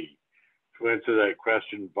opportunity to answer that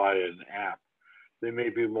question via an app, they may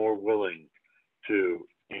be more willing to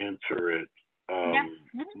answer it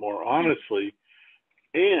more honestly.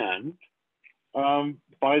 And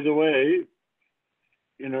by the way,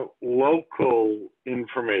 local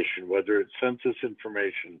information, whether it's census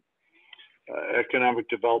information, economic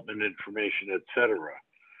development information, et cetera,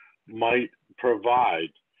 might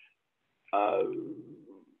provide,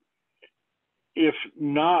 if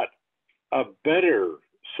not a better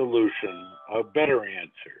solution, a better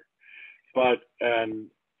answer, but an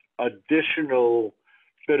additional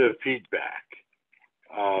bit of feedback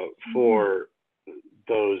for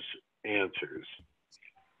those answers.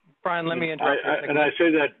 Brian, let me interrupt. And I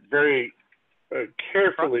say that very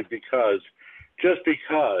carefully because just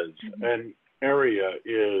because an area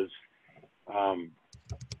is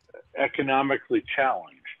economically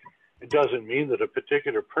challenged, it doesn't mean that a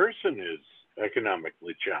particular person is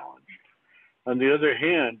economically challenged. On the other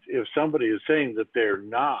hand, if somebody is saying that they're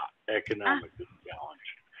not economically challenged,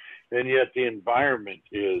 and yet the environment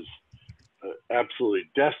is absolutely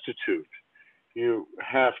destitute, you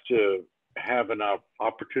have to have an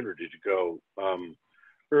opportunity to go,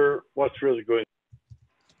 what's really going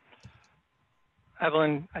on?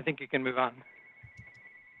 Evelyn, I think you can move on.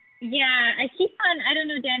 Yeah, I keep on, I don't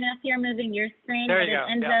know, Daniel, if you're moving your screen. There you go.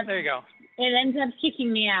 Yeah, there you go. It ends up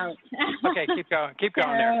kicking me out. Okay, keep going. Keep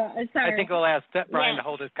going there. Sorry. I think we'll ask Brian to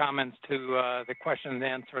hold his comments to the question and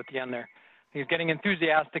answer at the end there. He's getting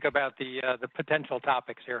enthusiastic about the potential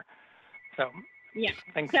topics here. So yeah.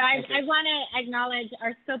 Thanks. So I want to acknowledge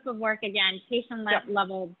our scope of work again, patient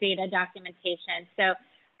level data documentation. So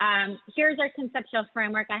here's our conceptual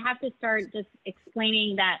framework. I have to start just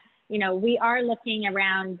explaining that, you know, we are looking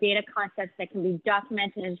around data concepts that can be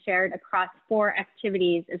documented and shared across 4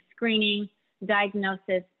 activities of screening,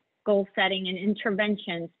 diagnosis, goal setting, and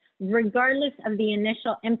interventions, regardless of the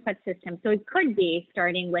initial input system. So it could be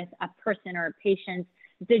starting with a person or a patient's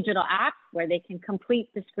digital app where they can complete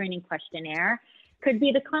the screening questionnaire. Could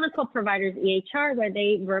be the clinical provider's EHR where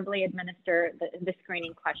they verbally administer the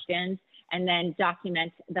screening questions and then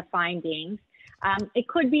document the findings. It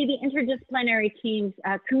could be the interdisciplinary team's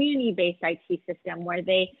community-based IT system where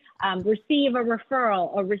they receive a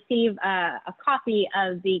referral or receive a copy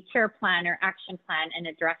of the care plan or action plan and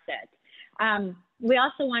address it. We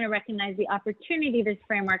also want to recognize the opportunity this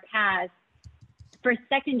framework has for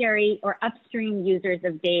secondary or upstream users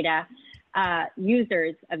of data, as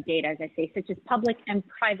I say, such as public and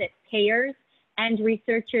private payers and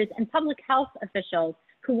researchers and public health officials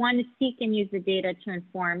who want to seek and use the data to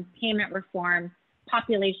inform payment reform,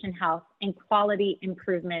 population health, and quality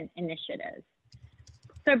improvement initiatives.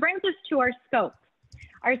 So it brings us to our scope.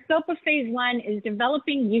 Our scope of phase 1 is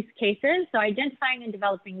developing use cases, so identifying and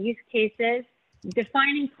developing use cases,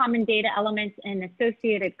 defining common data elements and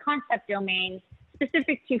associated concept domains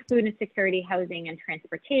specific to food insecurity, housing, and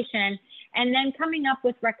transportation, and then coming up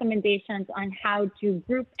with recommendations on how to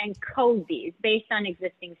group and code these based on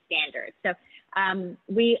existing standards. So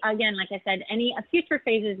we, again, like I said, any future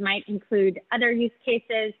phases might include other use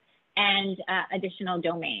cases and additional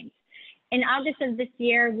domains. In August of this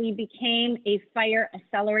year, we became a fire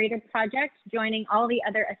accelerator project, joining all the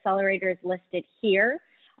other accelerators listed here.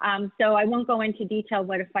 So I won't go into detail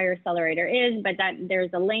what a fire accelerator is, but that there's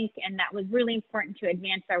a link, and that was really important to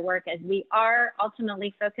advance our work as we are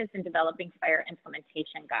ultimately focused in developing fire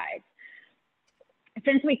implementation guides.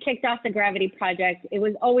 Since we kicked off the Gravity project, it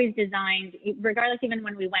was always designed, regardless even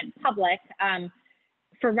when we went public,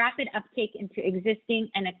 for rapid uptake into existing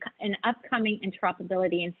and upcoming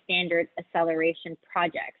interoperability and standard acceleration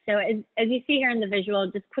projects. So as you see here in the visual,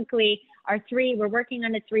 just quickly, we're working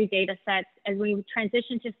on the 3 data sets. As we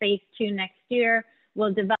transition to phase 2 next year,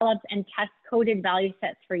 we'll develop and test coded value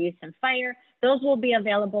sets for use in fire. Those will be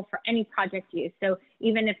available for any project use. So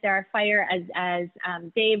even if there are fire, as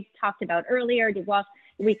Dave talked about earlier,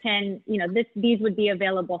 we can, these would be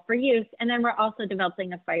available for use. And then we're also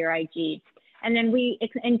developing a fire IG. And then we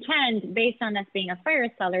intend, based on us being a fire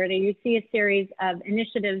accelerator, you see a series of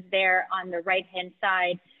initiatives there on the right-hand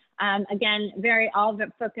side. Again, all of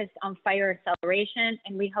it focused on fire acceleration,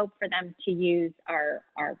 and we hope for them to use our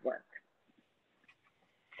work.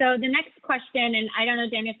 So the next question, and I don't know,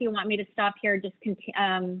 Dan, if you want me to stop here, just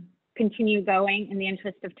continue going in the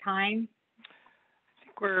interest of time.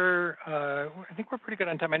 I think we're pretty good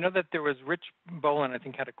on time. I know that there was Rich Boland, I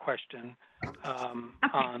think, had a question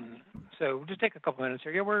so just take a couple minutes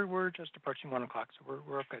here. Yeah, we're just approaching 1 o'clock, so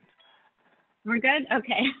we're good. We're good?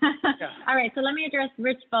 Okay. Yeah. All right, so let me address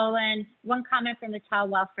Rich Boland. One comment from the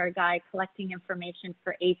Child Welfare Guide, collecting information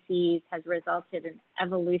for ACs has resulted in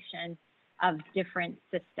evolution of different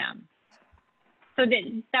systems. So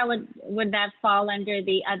would that fall under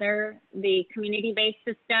the community-based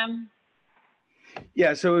system?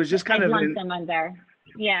 Yeah, so it was just kind of lumped them on there.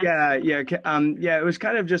 Yeah. It was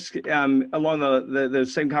kind of just along the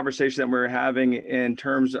same conversation that we were having in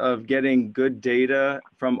terms of getting good data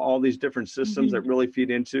from all these different systems that really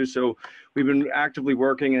feed into. So we've been actively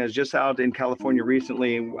working, and it's just out in California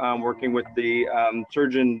recently, working with the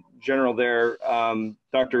Surgeon General there,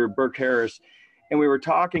 Dr. Burke Harris. And we were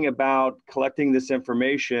talking about collecting this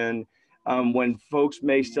information when folks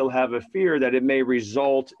may still have a fear that it may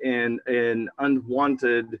result in an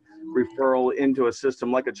unwanted referral into a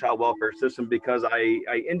system like a child welfare system, because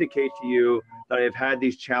I indicate to you that I have had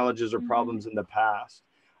these challenges or problems in the past.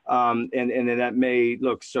 And that may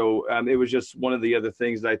look, so it was just one of the other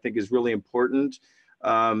things that I think is really important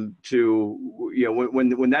to, you know,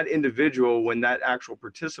 when that individual, when that actual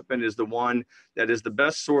participant is the one that is the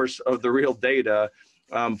best source of the real data,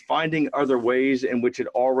 finding other ways in which it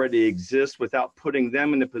already exists without putting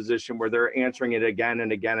them in a position where they're answering it again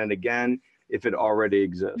and again and again if it already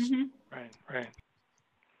exists. Right.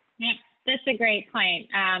 Yeah, that's a great point.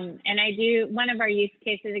 And I do, one of our use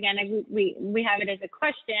cases, again, we have it as a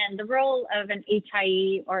question, the role of an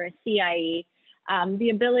HIE or a CIE, the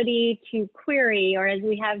ability to query, or as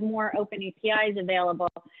we have more open APIs available,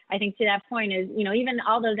 I think to that point is, you know, even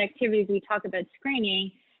all those activities we talk about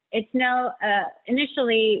screening, it's no,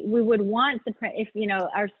 initially we would want the, if, you know,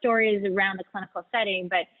 our story is around the clinical setting,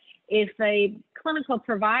 but if a clinical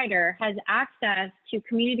provider has access to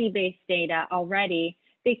community-based data already,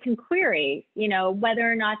 they can query, you know, whether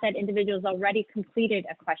or not that individual's already completed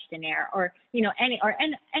a questionnaire, or, you know, any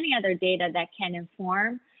other data that can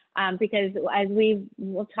inform, because as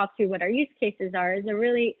we'll talk through what our use cases are, is a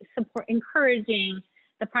really encouraging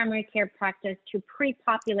the primary care practice to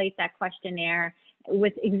pre-populate that questionnaire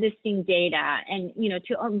with existing data, and, you know,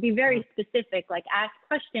 to be very specific, like ask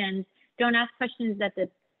questions, don't ask questions that the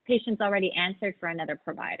patient's already answered for another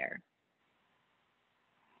provider.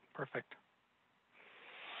 Perfect.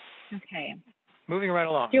 Okay. Moving right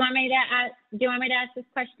along. Do you want me to ask this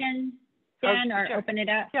question, Dan, or open it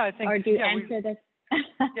up? Yeah, I think. Or do you answer this?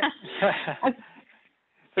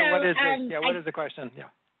 So what is what is the question? Yeah.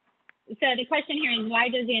 So the question here is, why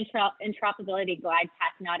does the interoperability glide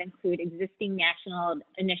path not include existing national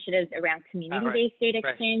initiatives around community-based data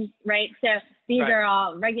exchange, right? So these are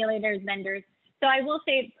all regulators, vendors. So I will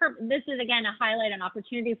say, this is again a highlight and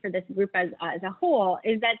opportunity for this group as a whole,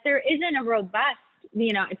 is that there isn't a robust,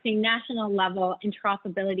 you know, it's a national level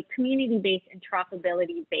interoperability, community-based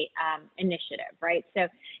interoperability initiative, right? So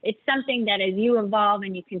it's something that as you evolve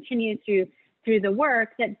and you continue through the work,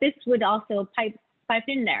 that this would also pipe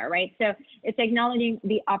in there, right? So it's acknowledging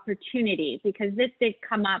the opportunity, because this did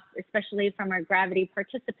come up, especially from our Gravity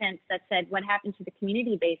participants that said, what happened to the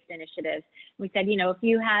community-based initiatives? We said, you know, if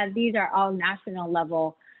you have, these are all national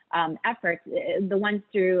level efforts. The ones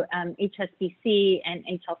through HSBC and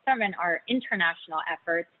HL7 are international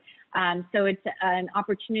efforts. So it's an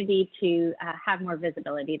opportunity to have more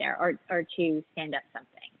visibility there, or to stand up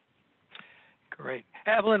something. Great.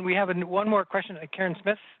 Evelyn, we have one more question. Karen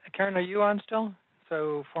Smith. Karen, are you on still?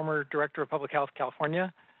 So former Director of Public Health,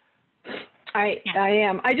 California. I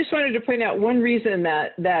am. I just wanted to point out one reason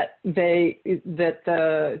that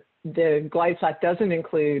the glide path doesn't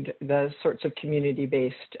include the sorts of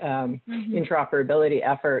community-based interoperability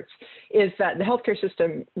efforts is that the healthcare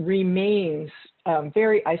system remains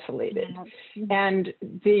very isolated. And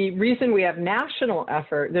the reason we have national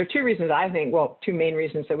effort, there are two reasons I think, well, two main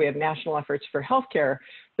reasons that we have national efforts for healthcare.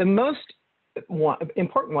 The most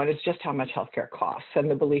important one is just how much healthcare costs,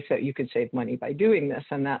 and the belief that you could save money by doing this,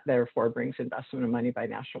 and that therefore brings investment of money by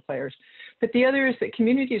national players. But the other is that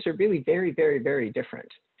communities are really very, very, very different.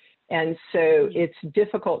 And so it's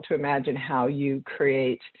difficult to imagine how you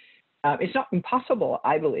create, it's not impossible,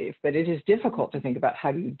 I believe, but it is difficult to think about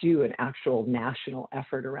how do you do an actual national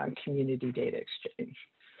effort around community data exchange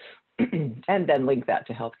and then link that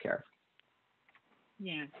to healthcare.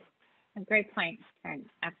 Yeah. A great point, Karen.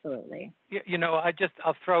 Absolutely. You know,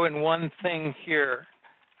 I'll throw in one thing here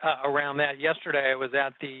around that. Yesterday, I was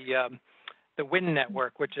at the WIN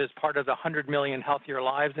network, which is part of the 100 Million Healthier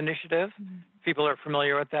Lives initiative. People are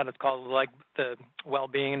familiar with that. It's called like the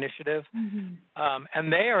Well-Being Initiative.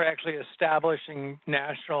 And they are actually establishing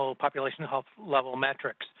national population health level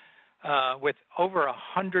metrics with over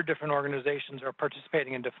 100 different organizations are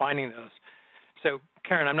participating in defining those. So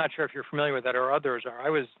Karen, I'm not sure if you're familiar with that or others are. I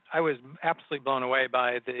was absolutely blown away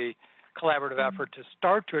by the collaborative effort to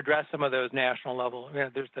start to address some of those national level. You know,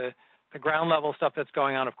 there's the ground level stuff that's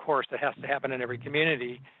going on, of course, that has to happen in every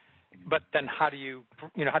community. But then how do you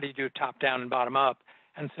do top down and bottom up?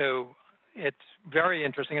 And so it's very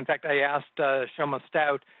interesting. In fact, I asked Shoma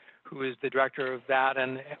Stout, who is the director of that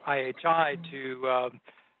and IHI,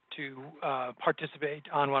 to participate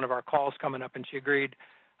on one of our calls coming up, and she agreed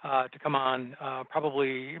to come on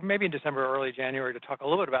probably maybe in December or early January to talk a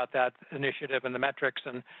little bit about that initiative and the metrics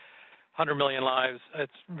and 100 million lives.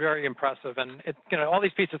 It's very impressive. And it, you know, all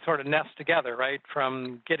these pieces sort of nest together, right?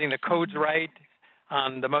 From getting the codes right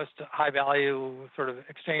on the most high value sort of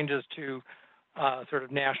exchanges to sort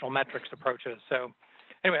of national metrics approaches. So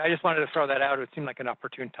anyway, I just wanted to throw that out. It seemed like an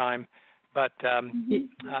opportune time, but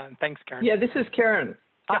thanks, Karen. Yeah, this is Karen.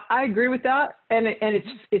 I agree with that, and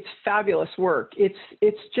it's fabulous work.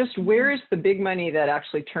 It's just, where is the big money that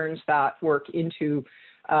actually turns that work into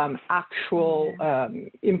actual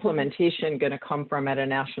implementation going to come from at a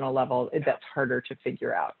national level? That's harder to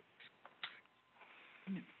figure out.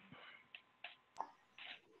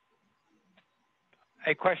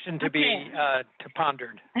 A question to be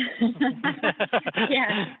pondered.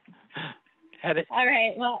 Yeah. All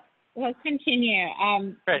right. Well, we'll continue.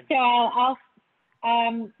 Right.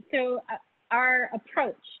 So our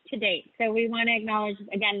approach to date. So we want to acknowledge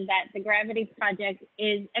again that the Gravity Project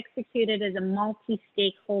is executed as a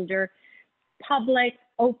multi-stakeholder, public,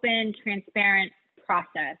 open, transparent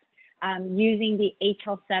process using the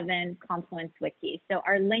HL7 Confluence Wiki. So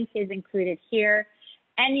our link is included here.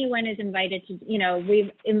 Anyone is invited to,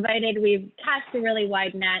 we've cast a really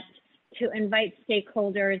wide net to invite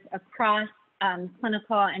stakeholders across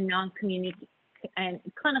clinical and non-community and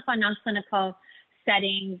clinical and non-clinical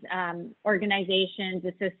settings, organizations,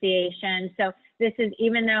 associations. So this is,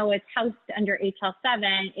 even though it's housed under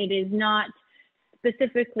HL7, it is not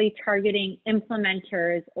specifically targeting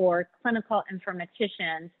implementers or clinical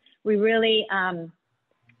informaticians. We really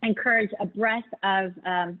encourage a breadth of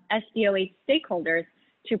SDOH stakeholders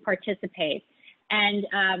to participate. And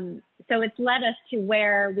so it's led us to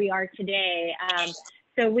where we are today.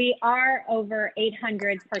 So we are over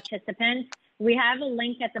 800 participants. We have a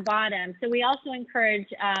link at the bottom. So we also encourage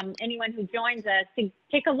anyone who joins us to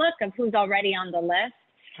take a look of who's already on the list.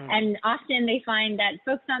 And often they find that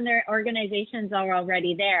folks on their organizations are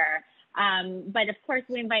already there. But of course,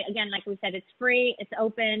 we invite, again, like we said, it's free, it's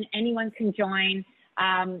open, anyone can join.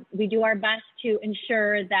 We do our best to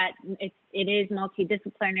ensure that it is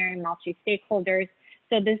multidisciplinary, multi-stakeholders.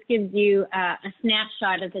 So this gives you a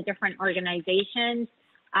snapshot of the different organizations,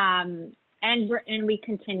 and we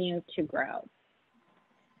continue to grow.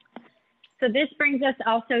 So this brings us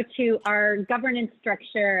also to our governance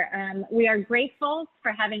structure. We are grateful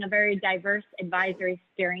for having a very diverse advisory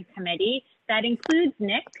steering committee that includes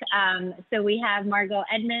Nick. So we have Margot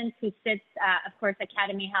Edmonds, who sits, of course,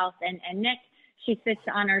 Academy Health and Nick. She sits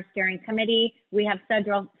on our steering committee. We have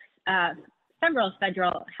several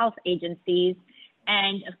federal health agencies,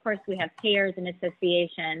 and of course we have payers and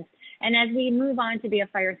associations. And as we move on to be a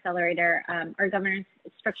fire accelerator, our governance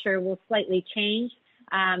structure will slightly change,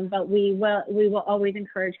 but we will always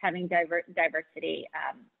encourage having diversity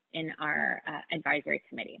in our advisory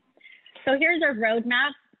committee. So here's our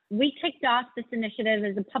roadmap. We kicked off this initiative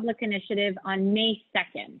as a public initiative on May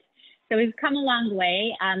 2nd. So we've come a long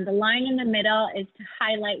way. The line in the middle is to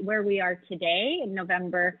highlight where we are today,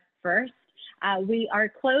 November 1st. We are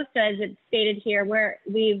close, as it's stated here,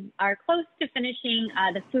 we are close to finishing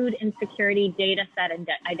the food insecurity data set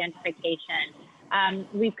identification.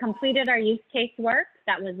 We've completed our use case work.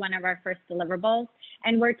 That was one of our first deliverables.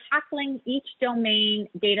 And we're tackling each domain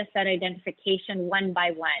data set identification one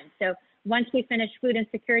by one. So once we finish food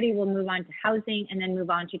insecurity, we'll move on to housing and then move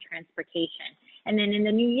on to transportation. And then in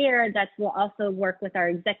the new year, we'll also work with our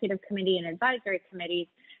executive committee and advisory committees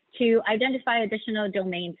to identify additional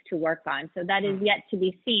domains to work on. So that is yet to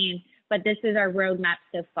be seen, but this is our roadmap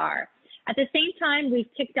so far. At the same time, we've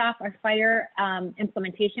kicked off our fire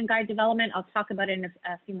implementation guide development. I'll talk about it in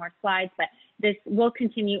a few more slides, but this will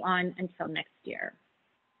continue on until next year.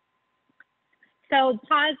 So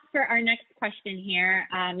pause for our next question here.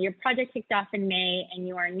 Your project kicked off in May and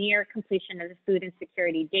you are near completion of the food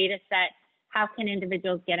insecurity data set. How can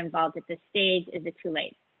individuals get involved at this stage? Is it too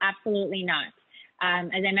late? Absolutely not. As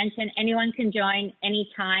I mentioned, anyone can join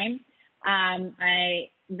anytime.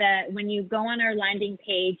 When you go on our landing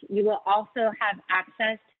page, you will also have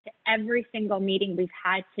access to every single meeting we've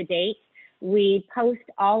had to date. We post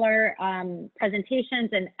all our presentations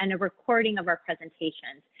and a recording of our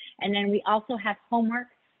presentations. And then we also have homework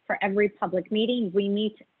for every public meeting. We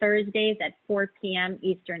meet Thursdays at 4 p.m.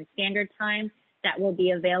 Eastern Standard Time. That will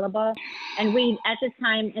be available. And we, at this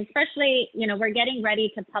time, especially, we're getting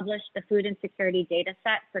ready to publish the food insecurity data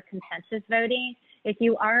set for consensus voting. If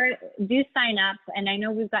you do sign up, and I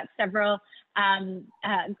know we've got several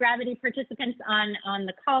Gravity participants on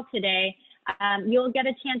the call today, you'll get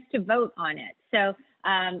a chance to vote on it. So,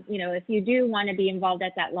 if you do want to be involved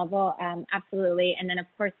at that level, absolutely. And then, of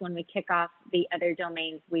course, when we kick off the other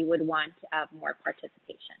domains, we would want more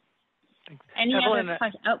participation. Thanks. Any other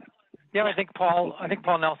questions? Oh. Yeah, I think Paul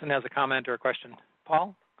Nelson has a comment or a question.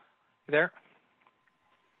 Paul, you there?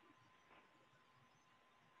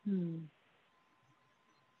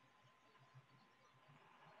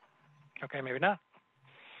 Okay, maybe not.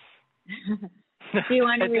 Do you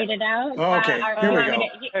want to read it out? Okay, here we go.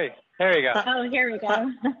 Hey, there you go. Oh, here we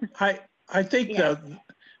go. I think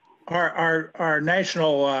our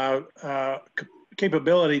national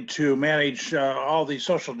capability to manage all these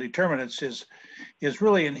social determinants is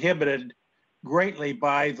really inhibited greatly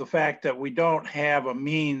by the fact that we don't have a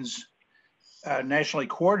means, nationally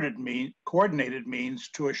coordinated means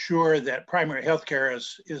to assure that primary health care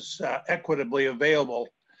is equitably available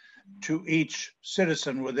to each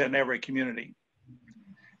citizen within every community.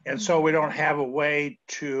 And so we don't have a way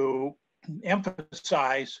to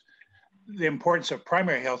emphasize the importance of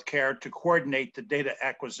primary health care to coordinate the data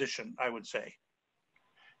acquisition, I would say.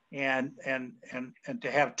 And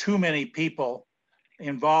to have too many people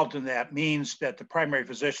involved in that means that the primary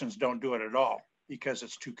physicians don't do it at all because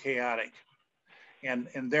it's too chaotic. And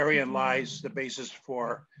therein lies the basis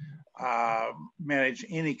for manage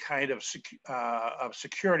any kind of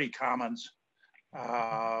security commons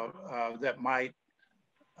that might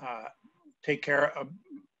take care of,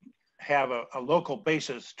 have a local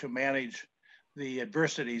basis to manage the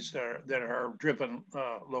adversities that are driven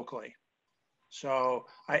locally. So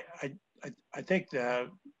I think the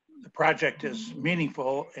project is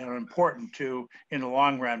meaningful and important in the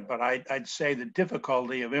long run, but I'd say the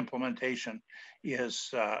difficulty of implementation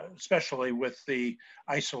is, especially with the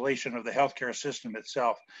isolation of the healthcare system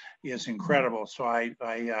itself, is incredible. So I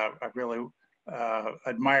really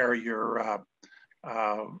admire your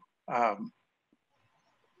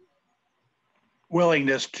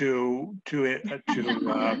willingness to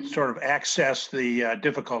sort of access the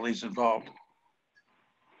difficulties involved.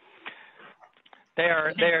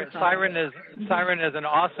 Siren is an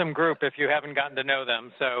awesome group if you haven't gotten to know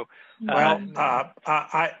them. So well,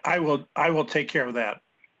 I will take care of that.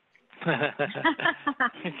 Go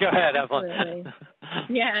ahead, Evelyn.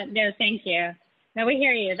 Yeah, no, thank you. No, we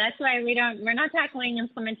hear you. That's why we're not tackling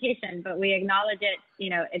implementation, but we acknowledge it. You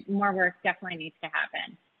know, more work definitely needs to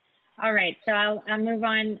happen. All right, so I'll move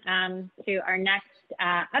on to our next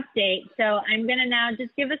update. So I'm going to now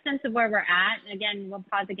just give a sense of where we're at. Again, we'll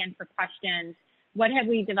pause again for questions. What have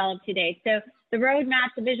we developed today? So the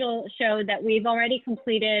roadmap, the visual showed that we've already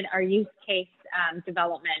completed our use case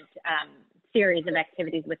development series of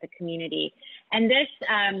activities with the community. And this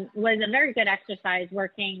was a very good exercise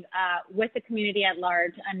working with the community at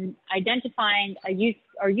large and identifying use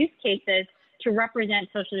cases to represent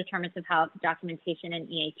social determinants of health documentation in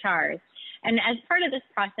EHRs. And as part of this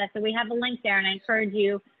process, so we have a link there, and I encourage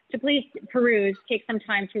you to please peruse, take some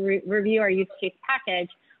time to review our use case package.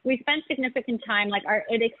 We spent significant time,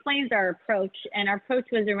 it explains our approach, and our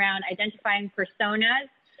approach was around identifying personas.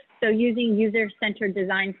 So using user-centered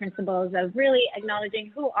design principles of really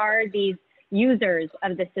acknowledging who are these users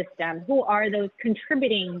of the system, who are those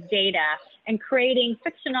contributing data, and creating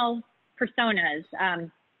fictional personas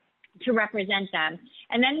to represent them.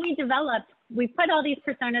 And then we put all these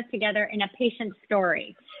personas together in a patient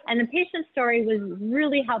story. And the patient story was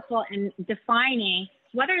really helpful in defining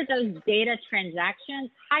what are those data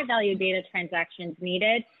transactions, high value data transactions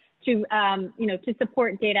needed to, to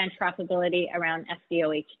support data interoperability around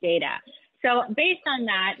SDOH data. So based on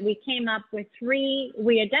that, we came up with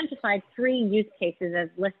we identified 3 use cases as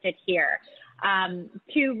listed here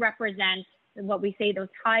to represent what we say those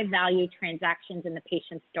high value transactions in the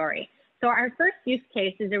patient story. So our first use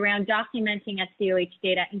case is around documenting SDOH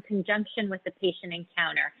data in conjunction with the patient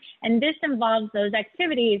encounter. And this involves those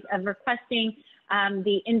activities of requesting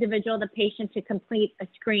the individual, the patient, to complete a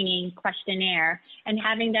screening questionnaire and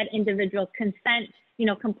having that individual consent,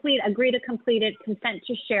 agree to complete it, consent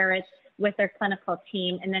to share it with their clinical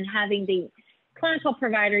team, and then having the clinical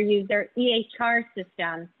provider use their EHR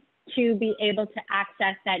system to be able to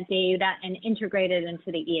access that data and integrate it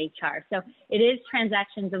into the EHR. So it is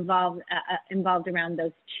transactions involved around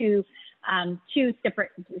those two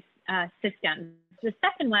separate systems. The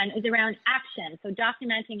second one is around action, so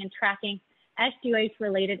documenting and tracking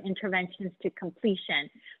SDOH-related interventions to completion.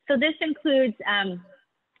 So this includes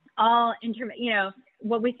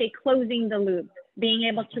what we say closing the loop, being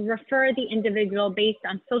able to refer the individual based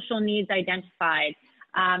on social needs identified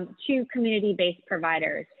to community-based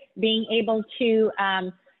providers, being able to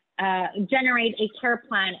generate a care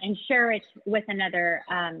plan and share it with another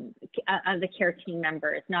of the care team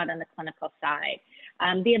members, not on the clinical side.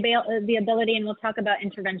 The ability, and we'll talk about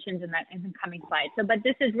interventions in the coming slides. So, but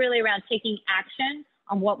this is really around taking action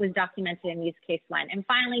on what was documented in use case 1. And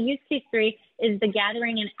finally, use case 3 is the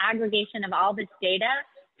gathering and aggregation of all this data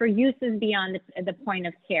for uses beyond the point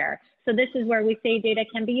of care. So this is where we say data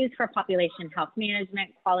can be used for population health management,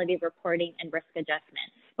 quality reporting, and risk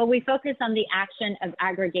adjustment. But we focus on the action of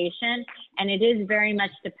aggregation, and it is very much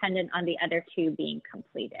dependent on the other 2 being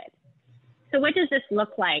completed. So what does this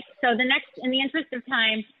look like? So in the interest of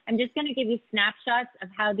time, I'm just going to give you snapshots of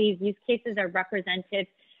how these use cases are represented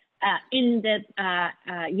in the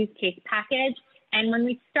use case package. And when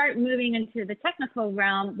we start moving into the technical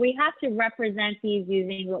realm, we have to represent these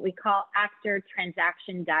using what we call actor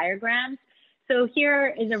transaction diagrams. So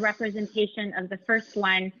here is a representation of the first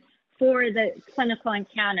one for the clinical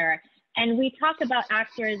encounter. And we talk about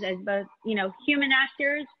actors as both, human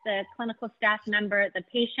actors, the clinical staff member, the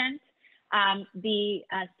patient, the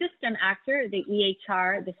system actor, the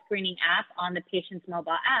EHR, the screening app on the patient's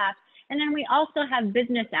mobile app. And then we also have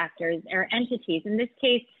business actors or entities. In this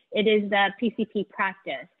case, it is the PCP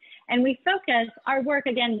practice. And we focus our work,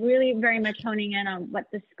 again, really very much honing in on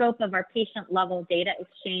what the scope of our patient level data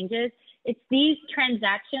exchange is. It's these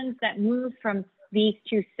transactions that move from these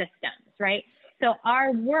two systems, right? So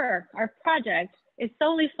our work, our project is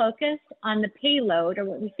solely focused on the payload, or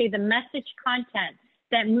what we say the message content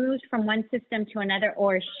that moves from one system to another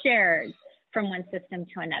or shared from one system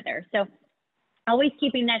to another. So always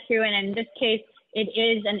keeping that through. And in this case, it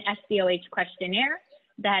is an SDOH questionnaire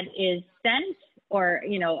that is sent or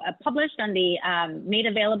published on the made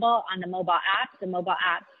available on the mobile app. The mobile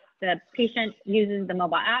app, the patient uses the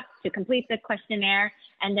mobile app to complete the questionnaire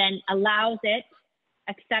and then allows it,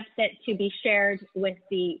 accepts it to be shared with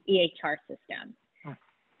the EHR system.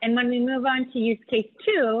 And when we move on to use case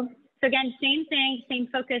 2, so again, same thing, same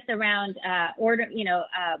focus around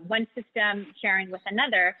one system sharing with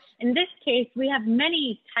another. In this case, we have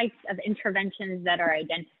many types of interventions that are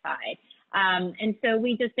identified. And so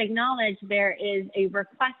we just acknowledge there is a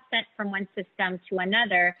request sent from one system to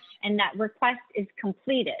another, and that request is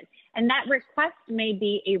completed. And that request may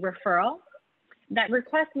be a referral. That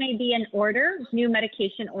request may be an order, new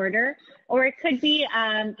medication order, or it could be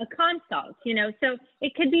a consult, so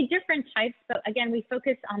it could be different types, but again, we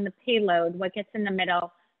focus on the payload, what gets in the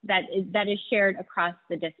middle that is shared across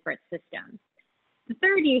the disparate systems. The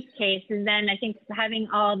third use case is then, I think, having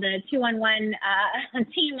all the 211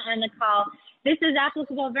 team on the call. This is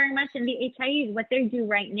applicable very much in the HIEs. What they do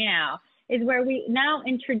right now is where we now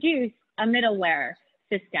introduce a middleware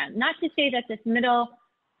system. Not to say that this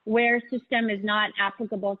middleware system is not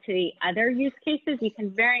applicable to the other use cases. You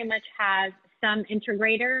can very much have some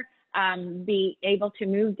integrator be able to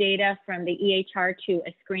move data from the EHR to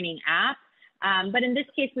a screening app. But in this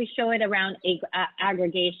case, we show it around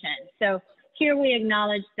aggregation. So here we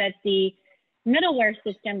acknowledge that the middleware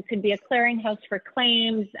system could be a clearinghouse for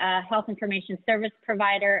claims, a health information service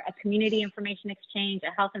provider, a community information exchange,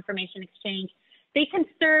 a health information exchange. They can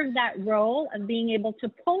serve that role of being able to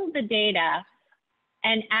pull the data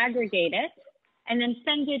and aggregate it, and then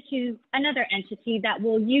send it to another entity that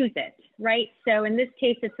will use it, right? So in this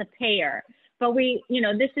case, it's a payer. But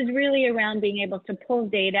this is really around being able to pull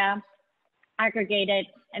data, aggregate it,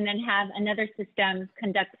 and then have another system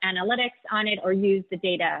conduct analytics on it or use the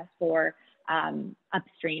data for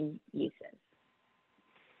upstream uses.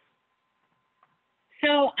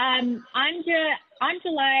 So on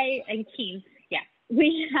July 18th,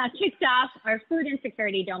 we kicked off our food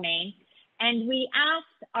insecurity domain, and we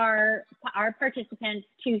asked our participants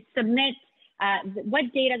to submit what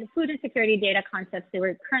data, the food insecurity data concepts they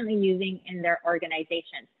were currently using in their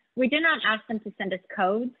organizations. We did not ask them to send us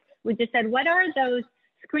codes. We just said, what are those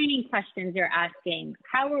screening questions you're asking?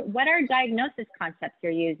 What are diagnosis concepts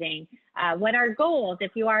you're using? What are goals,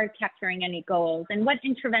 if you are capturing any goals, and what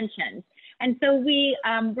interventions? And so we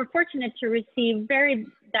were fortunate to receive very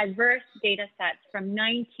diverse data sets from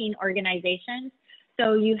 19 organizations.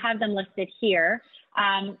 So you have them listed here.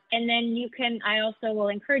 And then I also will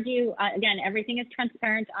encourage you, again, everything is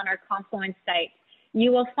transparent on our Confluence site.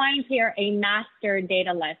 You will find here a master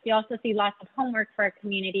data list. You also see lots of homework for our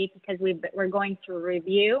community because we're going through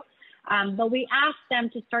review. But we asked them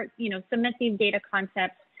to start, submit these data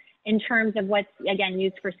concepts in terms of what's, again,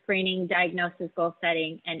 used for screening, diagnosis, goal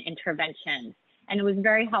setting, and interventions. And it was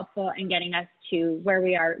very helpful in getting us to where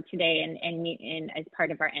we are today and as part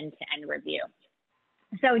of our end-to-end review.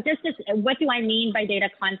 So what do I mean by data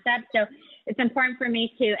concepts? So it's important for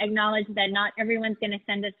me to acknowledge that not everyone's going to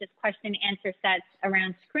send us just question answer sets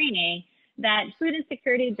around screening, that food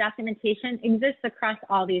insecurity documentation exists across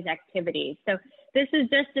all these activities. So this is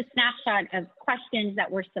just a snapshot of questions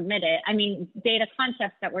that were submitted, data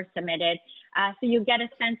concepts that were submitted. So you get a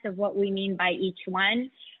sense of what we mean by each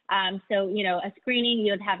one. So, a screening,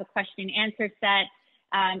 you'd have a question answer set.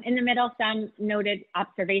 In the middle, some noted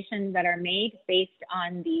observations that are made based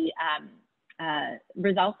on the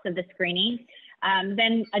results of the screening.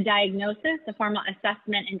 Then a diagnosis, a formal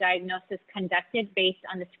assessment and diagnosis conducted based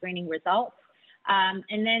on the screening results.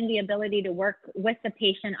 And then the ability to work with the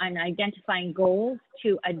patient on identifying goals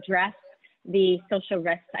to address the social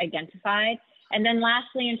risks identified. And then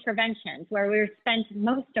lastly, interventions, where we've spent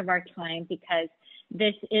most of our time, because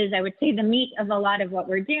this is, I would say, the meat of a lot of what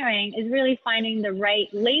we're doing, is really finding the right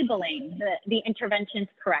labeling, the interventions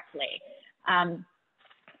correctly. So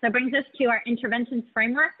it brings us to our interventions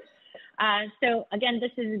framework. So again,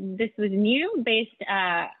 this was new based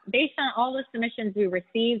on all the submissions we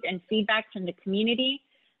received and feedback from the community.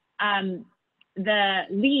 The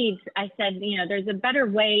leads, I said, there's a better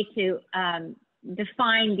way to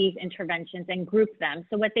define these interventions and group them.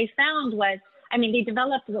 So what they found was, they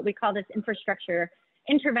developed what we call this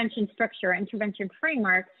intervention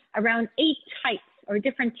framework around 8 types or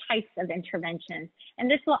different types of interventions. And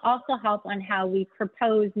this will also help on how we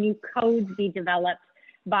propose new codes be developed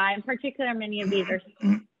by, in particular, many of these are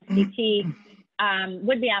CT,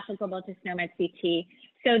 would be applicable to SNOMED CT.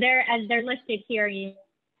 So as they're listed here, you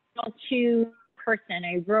choose person,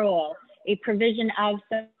 a role, a provision of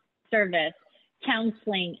service,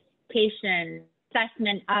 counseling, patient,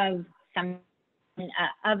 assessment of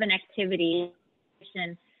of an activity,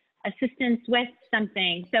 assistance with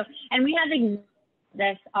something. So, and we have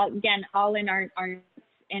this again all in our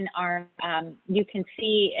you can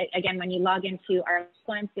see again when you log into our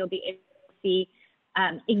influence, you'll be able to see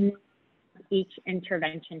each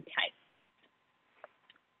intervention type.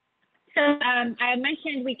 So I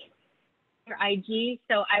mentioned we can IG,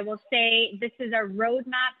 so I will say this is a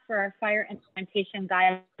roadmap for our fire implementation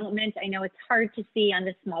guide development. I know it's hard to see on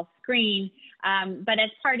the small screen, but as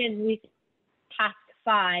part of task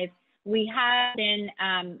 5, we have been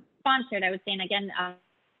sponsored, I would say, and again,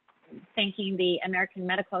 thanking the American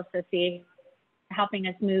Medical Association for helping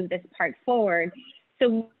us move this part forward.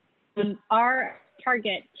 So our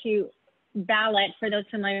target to ballot, for those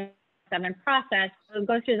familiar with the 7 process, will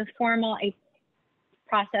go through the formal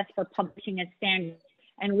process for publishing a standard.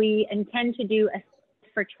 And we intend to do a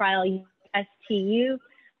for trial STU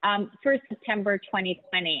for September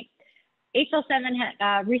 2020.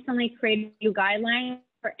 HL7 recently created new guidelines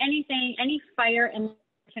for any fire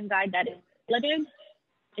implementation guide that is piloted.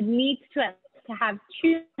 It needs to have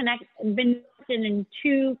been in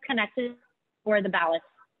 2 connected for the ballot.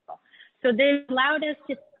 So they allowed us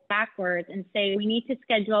to backwards and say we need to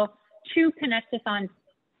schedule 2 connect-a-thons.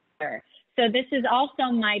 So this is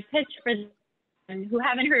also my pitch for them who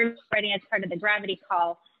haven't heard already as part of the gravity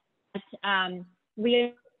call. We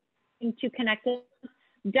are going to connect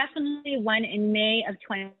definitely one in May of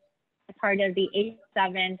 2020 as part of the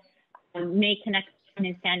H7 May Connection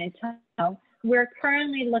in San Antonio. We're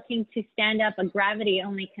currently looking to stand up a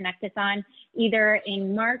gravity-only connect-a-thon either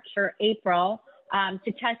in March or April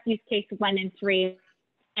to test use case 1 and 3,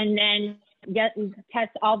 and then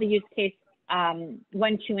test all the use case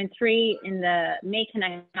 1, 2, and 3 in the May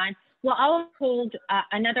Connect-a-thon. We'll all hold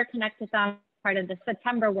another Connect-a-thon part of the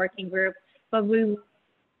September working group, but we will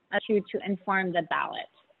to inform the ballot.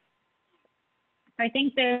 I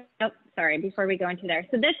think before we go into there.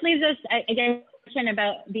 So this leaves us, again,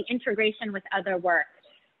 about the integration with other work.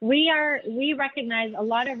 We recognize a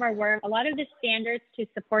lot of our work, a lot of the standards to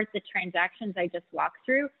support the transactions I just walked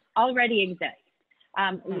through already exist.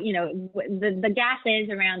 The gap is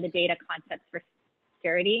around the data concepts for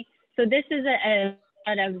security. So this is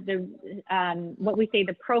out of the what we say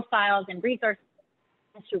the profiles and resources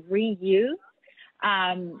to reuse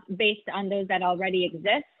based on those that already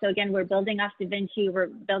exist. So again, we're building off Da Vinci, we're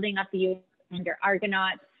building off the US under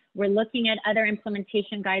Argonaut. We're looking at other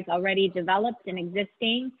implementation guides already developed and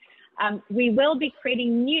existing. We will be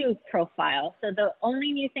creating new profiles. So the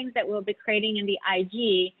only new things that we'll be creating in the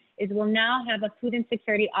IG is we'll now have a food and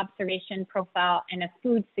security observation profile and a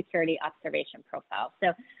food security observation profile.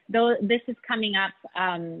 So this is coming up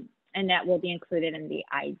and that will be included in the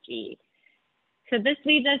IG. So this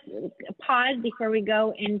leaves us pause before we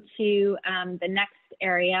go into the next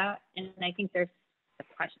area. And I think there's a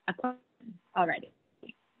question already.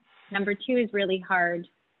 Number 2 is really hard.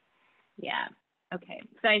 Yeah, okay.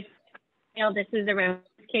 So I feel this is the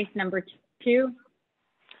case number 2.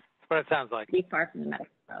 That's what it sounds like. Be far from the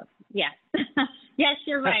medical world. Yes, yes,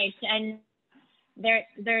 you're right. And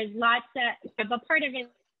there's lots of, but part of it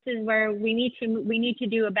is where we need to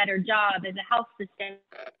do a better job as a health system.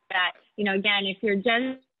 That again, if you're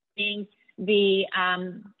just doing the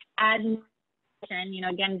admission,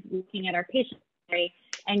 again looking at our patient rate,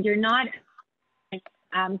 and you're not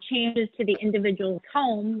changes to the individual's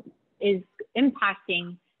home is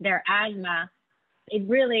impacting their asthma, it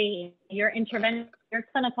really, your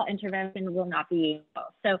clinical intervention will not be able.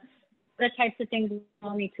 So the types of things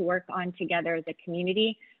we'll need to work on together as a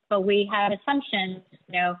community, but we have assumptions,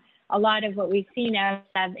 a lot of what we've seen as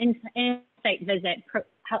in-site visit,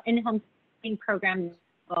 in-home programs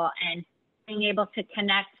and being able to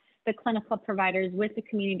connect the clinical providers with the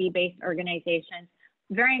community-based organizations,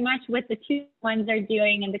 very much what the two ones are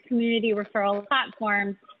doing and the community referral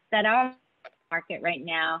platforms that are in the market right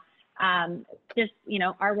now. Just, you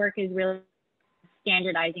know, our work is really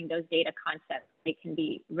standardizing those data concepts. They can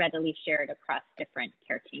be readily shared across different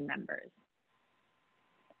care team members.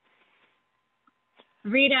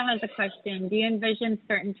 Rita has a question. Do you envision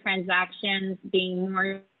certain transactions being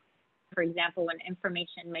more, for example, when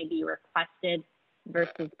information may be requested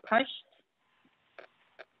versus pushed?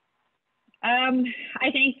 I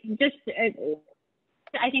think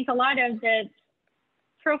I think a lot of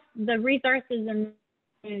the resources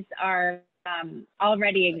and are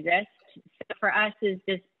already exist. So for us, is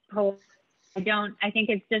just I think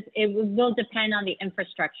it's just it will depend on the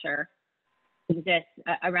infrastructure exists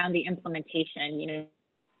around the implementation. You know,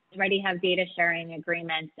 already have data sharing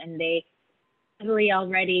agreements, and they usually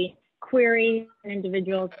already query an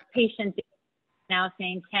individual's patient now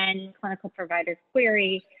saying, can clinical providers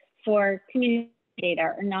query for community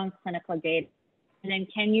data or non-clinical data? And then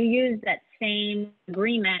can you use that same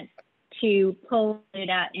agreement to pull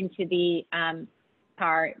data into the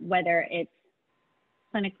part, whether it's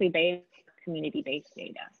clinically based or community-based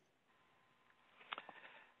data?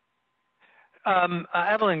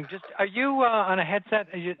 Evelyn, are you on a headset?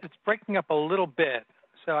 It's breaking up a little bit,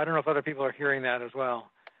 so I don't know if other people are hearing that as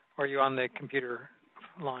well. Or are you on the computer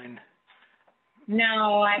line?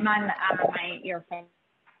 No, I'm on my earphone.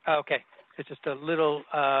 Oh, okay. It's just a little,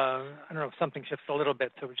 I don't know if something shifts a little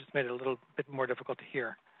bit, so we just made it a little bit more difficult to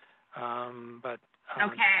hear. Okay,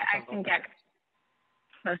 I can get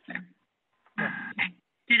closer. Okay.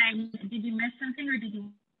 Did you miss something, or did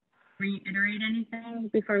you reiterate anything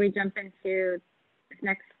before we jump into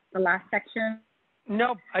the last section?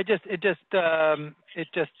 Nope. It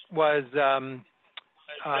just was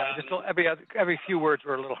every few words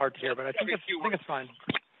were a little hard to hear, but I think it's fine.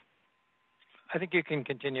 I think you can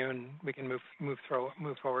continue, and we can move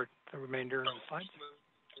forward the remainder of the slides.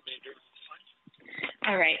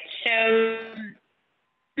 All right. So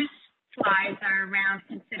these slides are around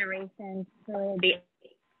considerations for the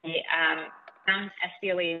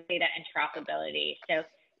SDOH data interoperability. So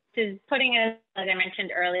this is putting it, as I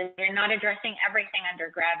mentioned earlier, we're not addressing everything under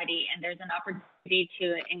gravity, and there's an opportunity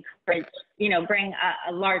to encourage, bring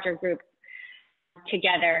a larger group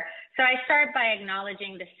together. So I start by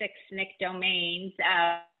acknowledging the 6 NIC domains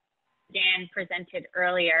Dan presented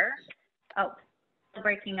earlier. Oh,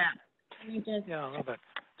 breaking up. Let me just a little bit.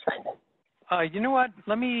 You know what?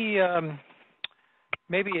 Let me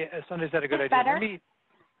maybe Sunday's that a good idea. Better?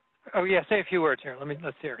 Oh yeah, say a few words here.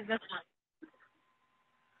 Let's hear. Is this one?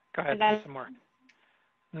 Go ahead. Say some more.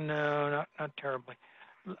 No, not terribly.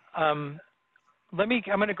 I'm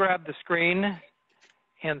going to grab the screen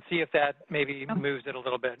and see if that maybe moves it a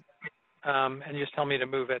little bit. And just tell me to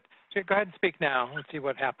move it. So go ahead and speak now. Let's see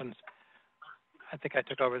what happens. I think I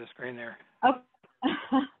took over the screen there. Oh.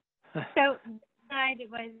 So it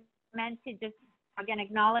was meant to just, again,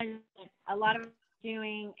 acknowledge a lot of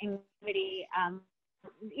doing activity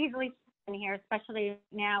easily in here, especially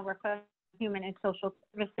now we're focused on human and social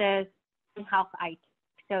services and health IT.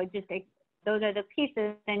 So just those are the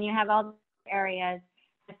pieces. Then you have all the areas.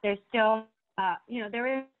 But there's still,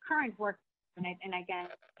 there is current work in it, and again,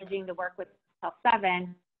 doing the work with Health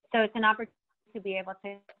 7. So it's an opportunity to be able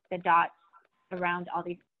to put the dots around all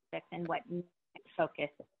these topics and what focus.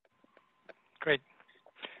 Great.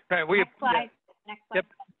 Right. Next slide. Next slide. Yep.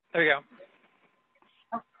 There you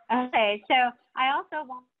go. Okay. So I also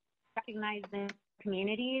want to recognize the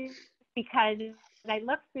communities, because as I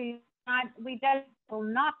look through, will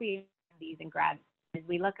not be these in grad. As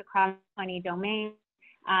we look across 20 domains,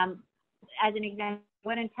 as an example,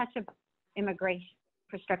 wouldn't touch about immigration,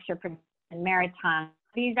 infrastructure, and maritime.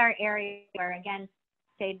 These are areas where, again,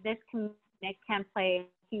 say this community can play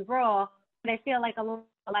a key role, but I feel like a little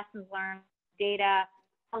lessons learned, data,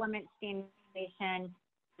 element standardization,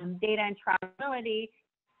 data interoperability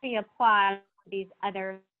be applied to these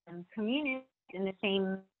other communities in the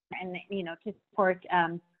same, and to support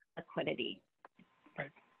liquidity.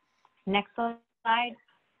 Right. Next slide.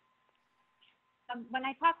 When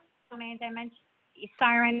I talk domains, I mentioned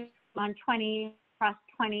Siren on 20 across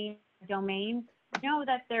 20 domains. Know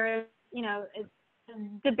that there is,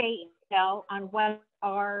 debate still on what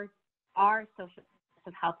are social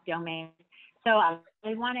of health domains. So I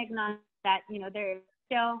want to acknowledge that, there's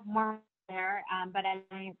still more there, but as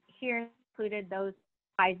I here included those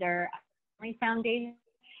Pfizer Foundation,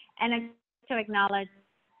 and to acknowledge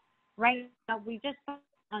right now we just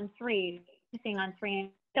focusing on three, and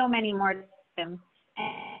so many more systems,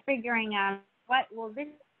 and figuring out what will this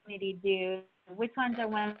community do, which ones are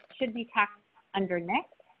ones that should be taxed under NIC.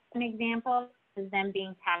 An example is them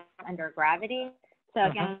being taxed under gravity. So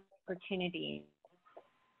again, opportunity.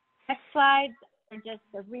 Next slide are just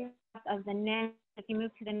a recap of the NIC. If you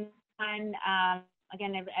move to the next one,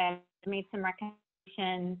 again, I've made some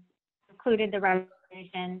recommendations, included the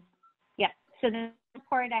recommendations. Yeah, so the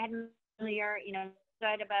report I had earlier, you know,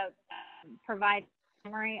 good about provide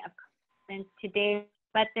summary of comments today,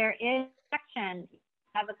 but there is a section,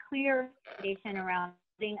 have a clear foundation around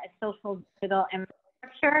building a social digital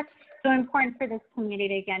infrastructure. So important for this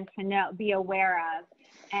community, again, to know, be aware of,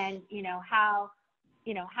 and, you know, how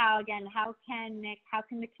can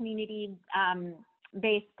the community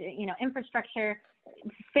based, you know, infrastructure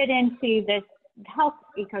fit into this health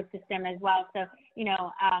ecosystem as well. So, you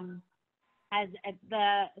know, as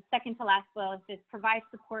the second to last bullet says, provide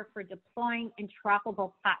support for deploying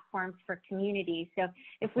interoperable platforms for communities. So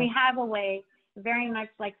if we have a way, very much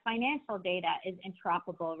like financial data is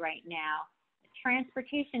interoperable right now,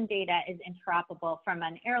 transportation data is interoperable from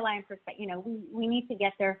an airline perspective, you know, we need to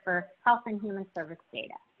get there for health and human service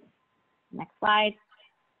data. Next slide.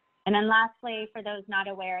 And then lastly, for those not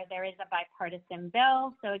aware, there is a bipartisan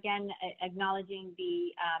bill. So again, acknowledging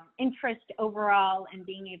the interest overall in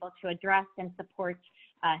being able to address and support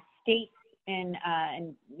states and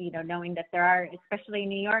you know, knowing that there are, especially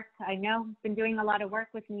New York, I know, been doing a lot of work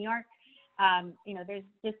with New York. You know, there's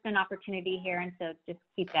just an opportunity here, and so just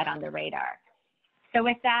keep that on the radar. So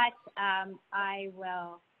with that, I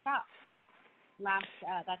will stop.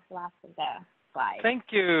 That's the last of the slides. Thank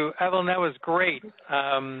you, Evelyn. That was great.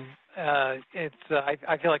 I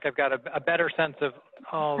feel like I've got a better sense of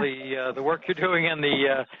all the work you're doing and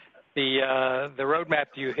the roadmap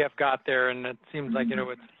you have got there. And it seems like, you know,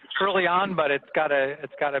 it's early on, but it's got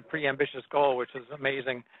a pretty ambitious goal, which is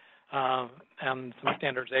amazing, and some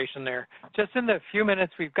standardization there. Just in the few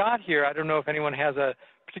minutes we've got here, I don't know if anyone has a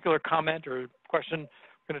particular comment or question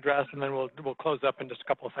we're going to address, and then we'll close up in just a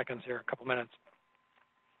couple of seconds here, a couple minutes.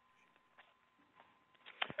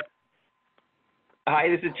 Hi,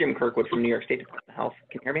 this is Jim Kirkwood from New York State Department of Health.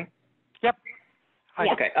 Can you hear me? Yep. Hi.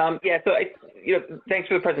 Okay. Yeah. So thanks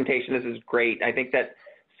for the presentation. This is great. I think that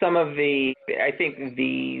some of these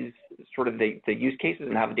sort of the use cases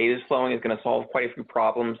and how the data is flowing is going to solve quite a few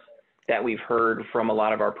problems that we've heard from a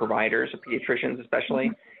lot of our providers, pediatricians especially.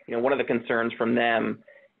 You know, one of the concerns from them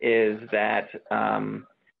is that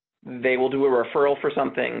they will do a referral for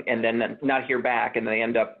something and then not hear back, and they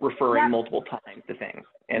end up referring multiple times to things.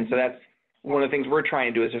 And so that's one of the things we're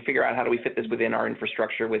trying to do, is to figure out how do we fit this within our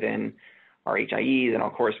infrastructure, within our HIEs, and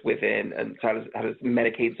of course within, and so how does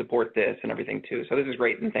Medicaid support this and everything too. So this is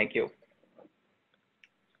great, and thank you.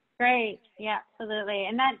 Great, yeah, absolutely.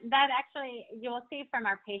 And that actually, you will see from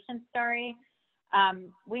our patient story,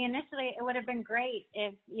 we initially, it would have been great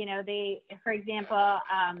if, you know, for example,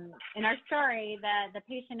 in our story, the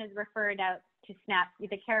patient is referred out to SNAP,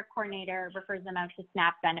 the care coordinator refers them out to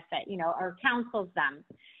SNAP benefit, you know, or counsels them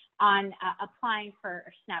on applying for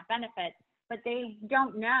SNAP benefits, but they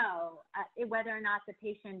don't know whether or not the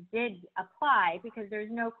patient did apply, because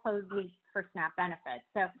there's no closed loop for SNAP benefits.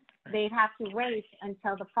 So they'd have to wait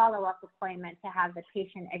until the follow-up appointment to have the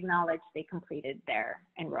patient acknowledge they completed their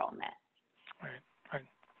enrollment. Right.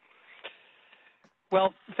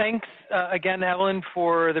 Well, thanks again, Evelyn,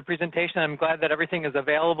 for the presentation. I'm glad that everything is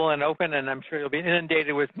available and open, and I'm sure you'll be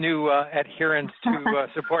inundated with new adherents to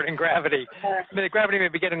supporting gravity. I mean, the gravity may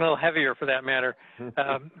be getting a little heavier for that matter,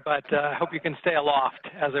 but I hope you can stay aloft,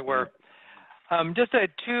 as it were. Just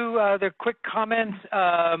two other quick comments.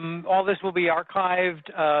 All this will be archived.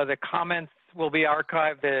 The comments will be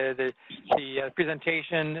archived, the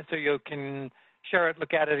presentation, so you can share it,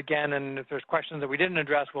 look at it again, and if there's questions that we didn't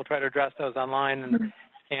address, we'll try to address those online,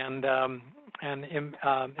 and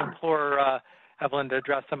implore Evelyn to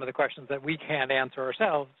address some of the questions that we can't answer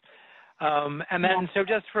ourselves. And then, so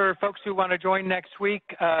just for folks who want to join next week,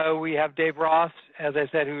 we have Dave Ross, as I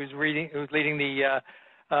said, who's leading the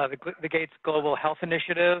Gates Global Health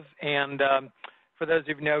Initiative, and for those of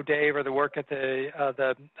you who know Dave or the work at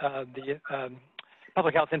the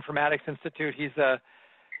Public Health Informatics Institute, he's a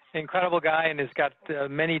incredible guy and has got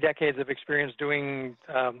many decades of experience doing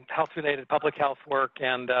health-related public health work,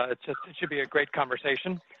 and it should be a great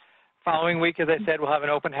conversation. Following week, as I said, we'll have an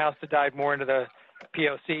open house to dive more into the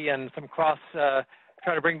POC and some try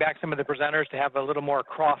to bring back some of the presenters to have a little more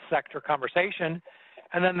cross-sector conversation.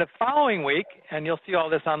 And then the following week, and you'll see all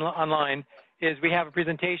this online, is we have a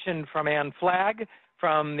presentation from Ann Flagg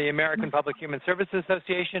from the American Public Human Services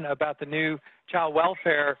Association about the new child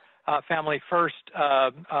welfare Family First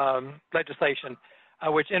legislation,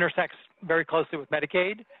 which intersects very closely with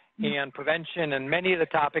Medicaid. and prevention and many of the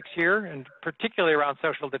topics here, and particularly around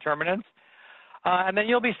social determinants. And then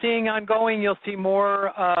you'll be seeing ongoing, you'll see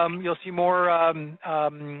more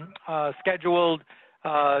scheduled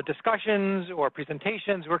discussions or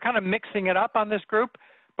presentations. We're kind of mixing it up on this group,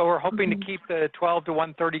 but we're hoping to keep the 12 to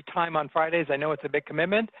 1:30 time on Fridays. I know it's a big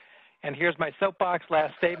commitment. And here's my soapbox.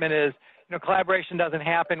 Last statement is, you know, collaboration doesn't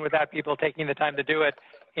happen without people taking the time to do it.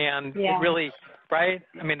 And it really, right?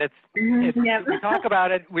 I mean, we talk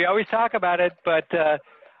about it. We always talk about it, but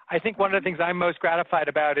I think one of the things I'm most gratified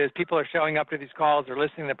about is people are showing up to these calls, they're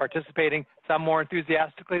listening, they're participating, some more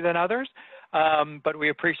enthusiastically than others, but we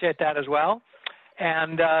appreciate that as well.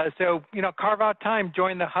 And so, you know, carve out time,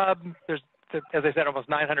 join the hub. There's, as I said, almost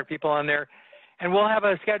 900 people on there. And we'll have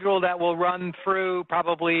a schedule that will run through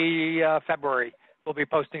probably February. We'll be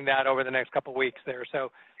posting that over the next couple of weeks there.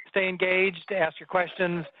 So stay engaged, ask your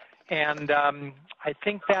questions. And I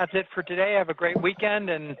think that's it for today. Have a great weekend,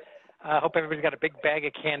 and I hope everybody's got a big bag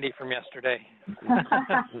of candy from yesterday.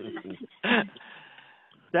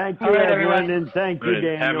 Thank you, everyone, and thank you,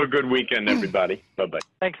 Daniel. Have a good weekend, everybody. Bye-bye.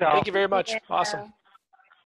 Thanks, all. Thank you very much. Awesome.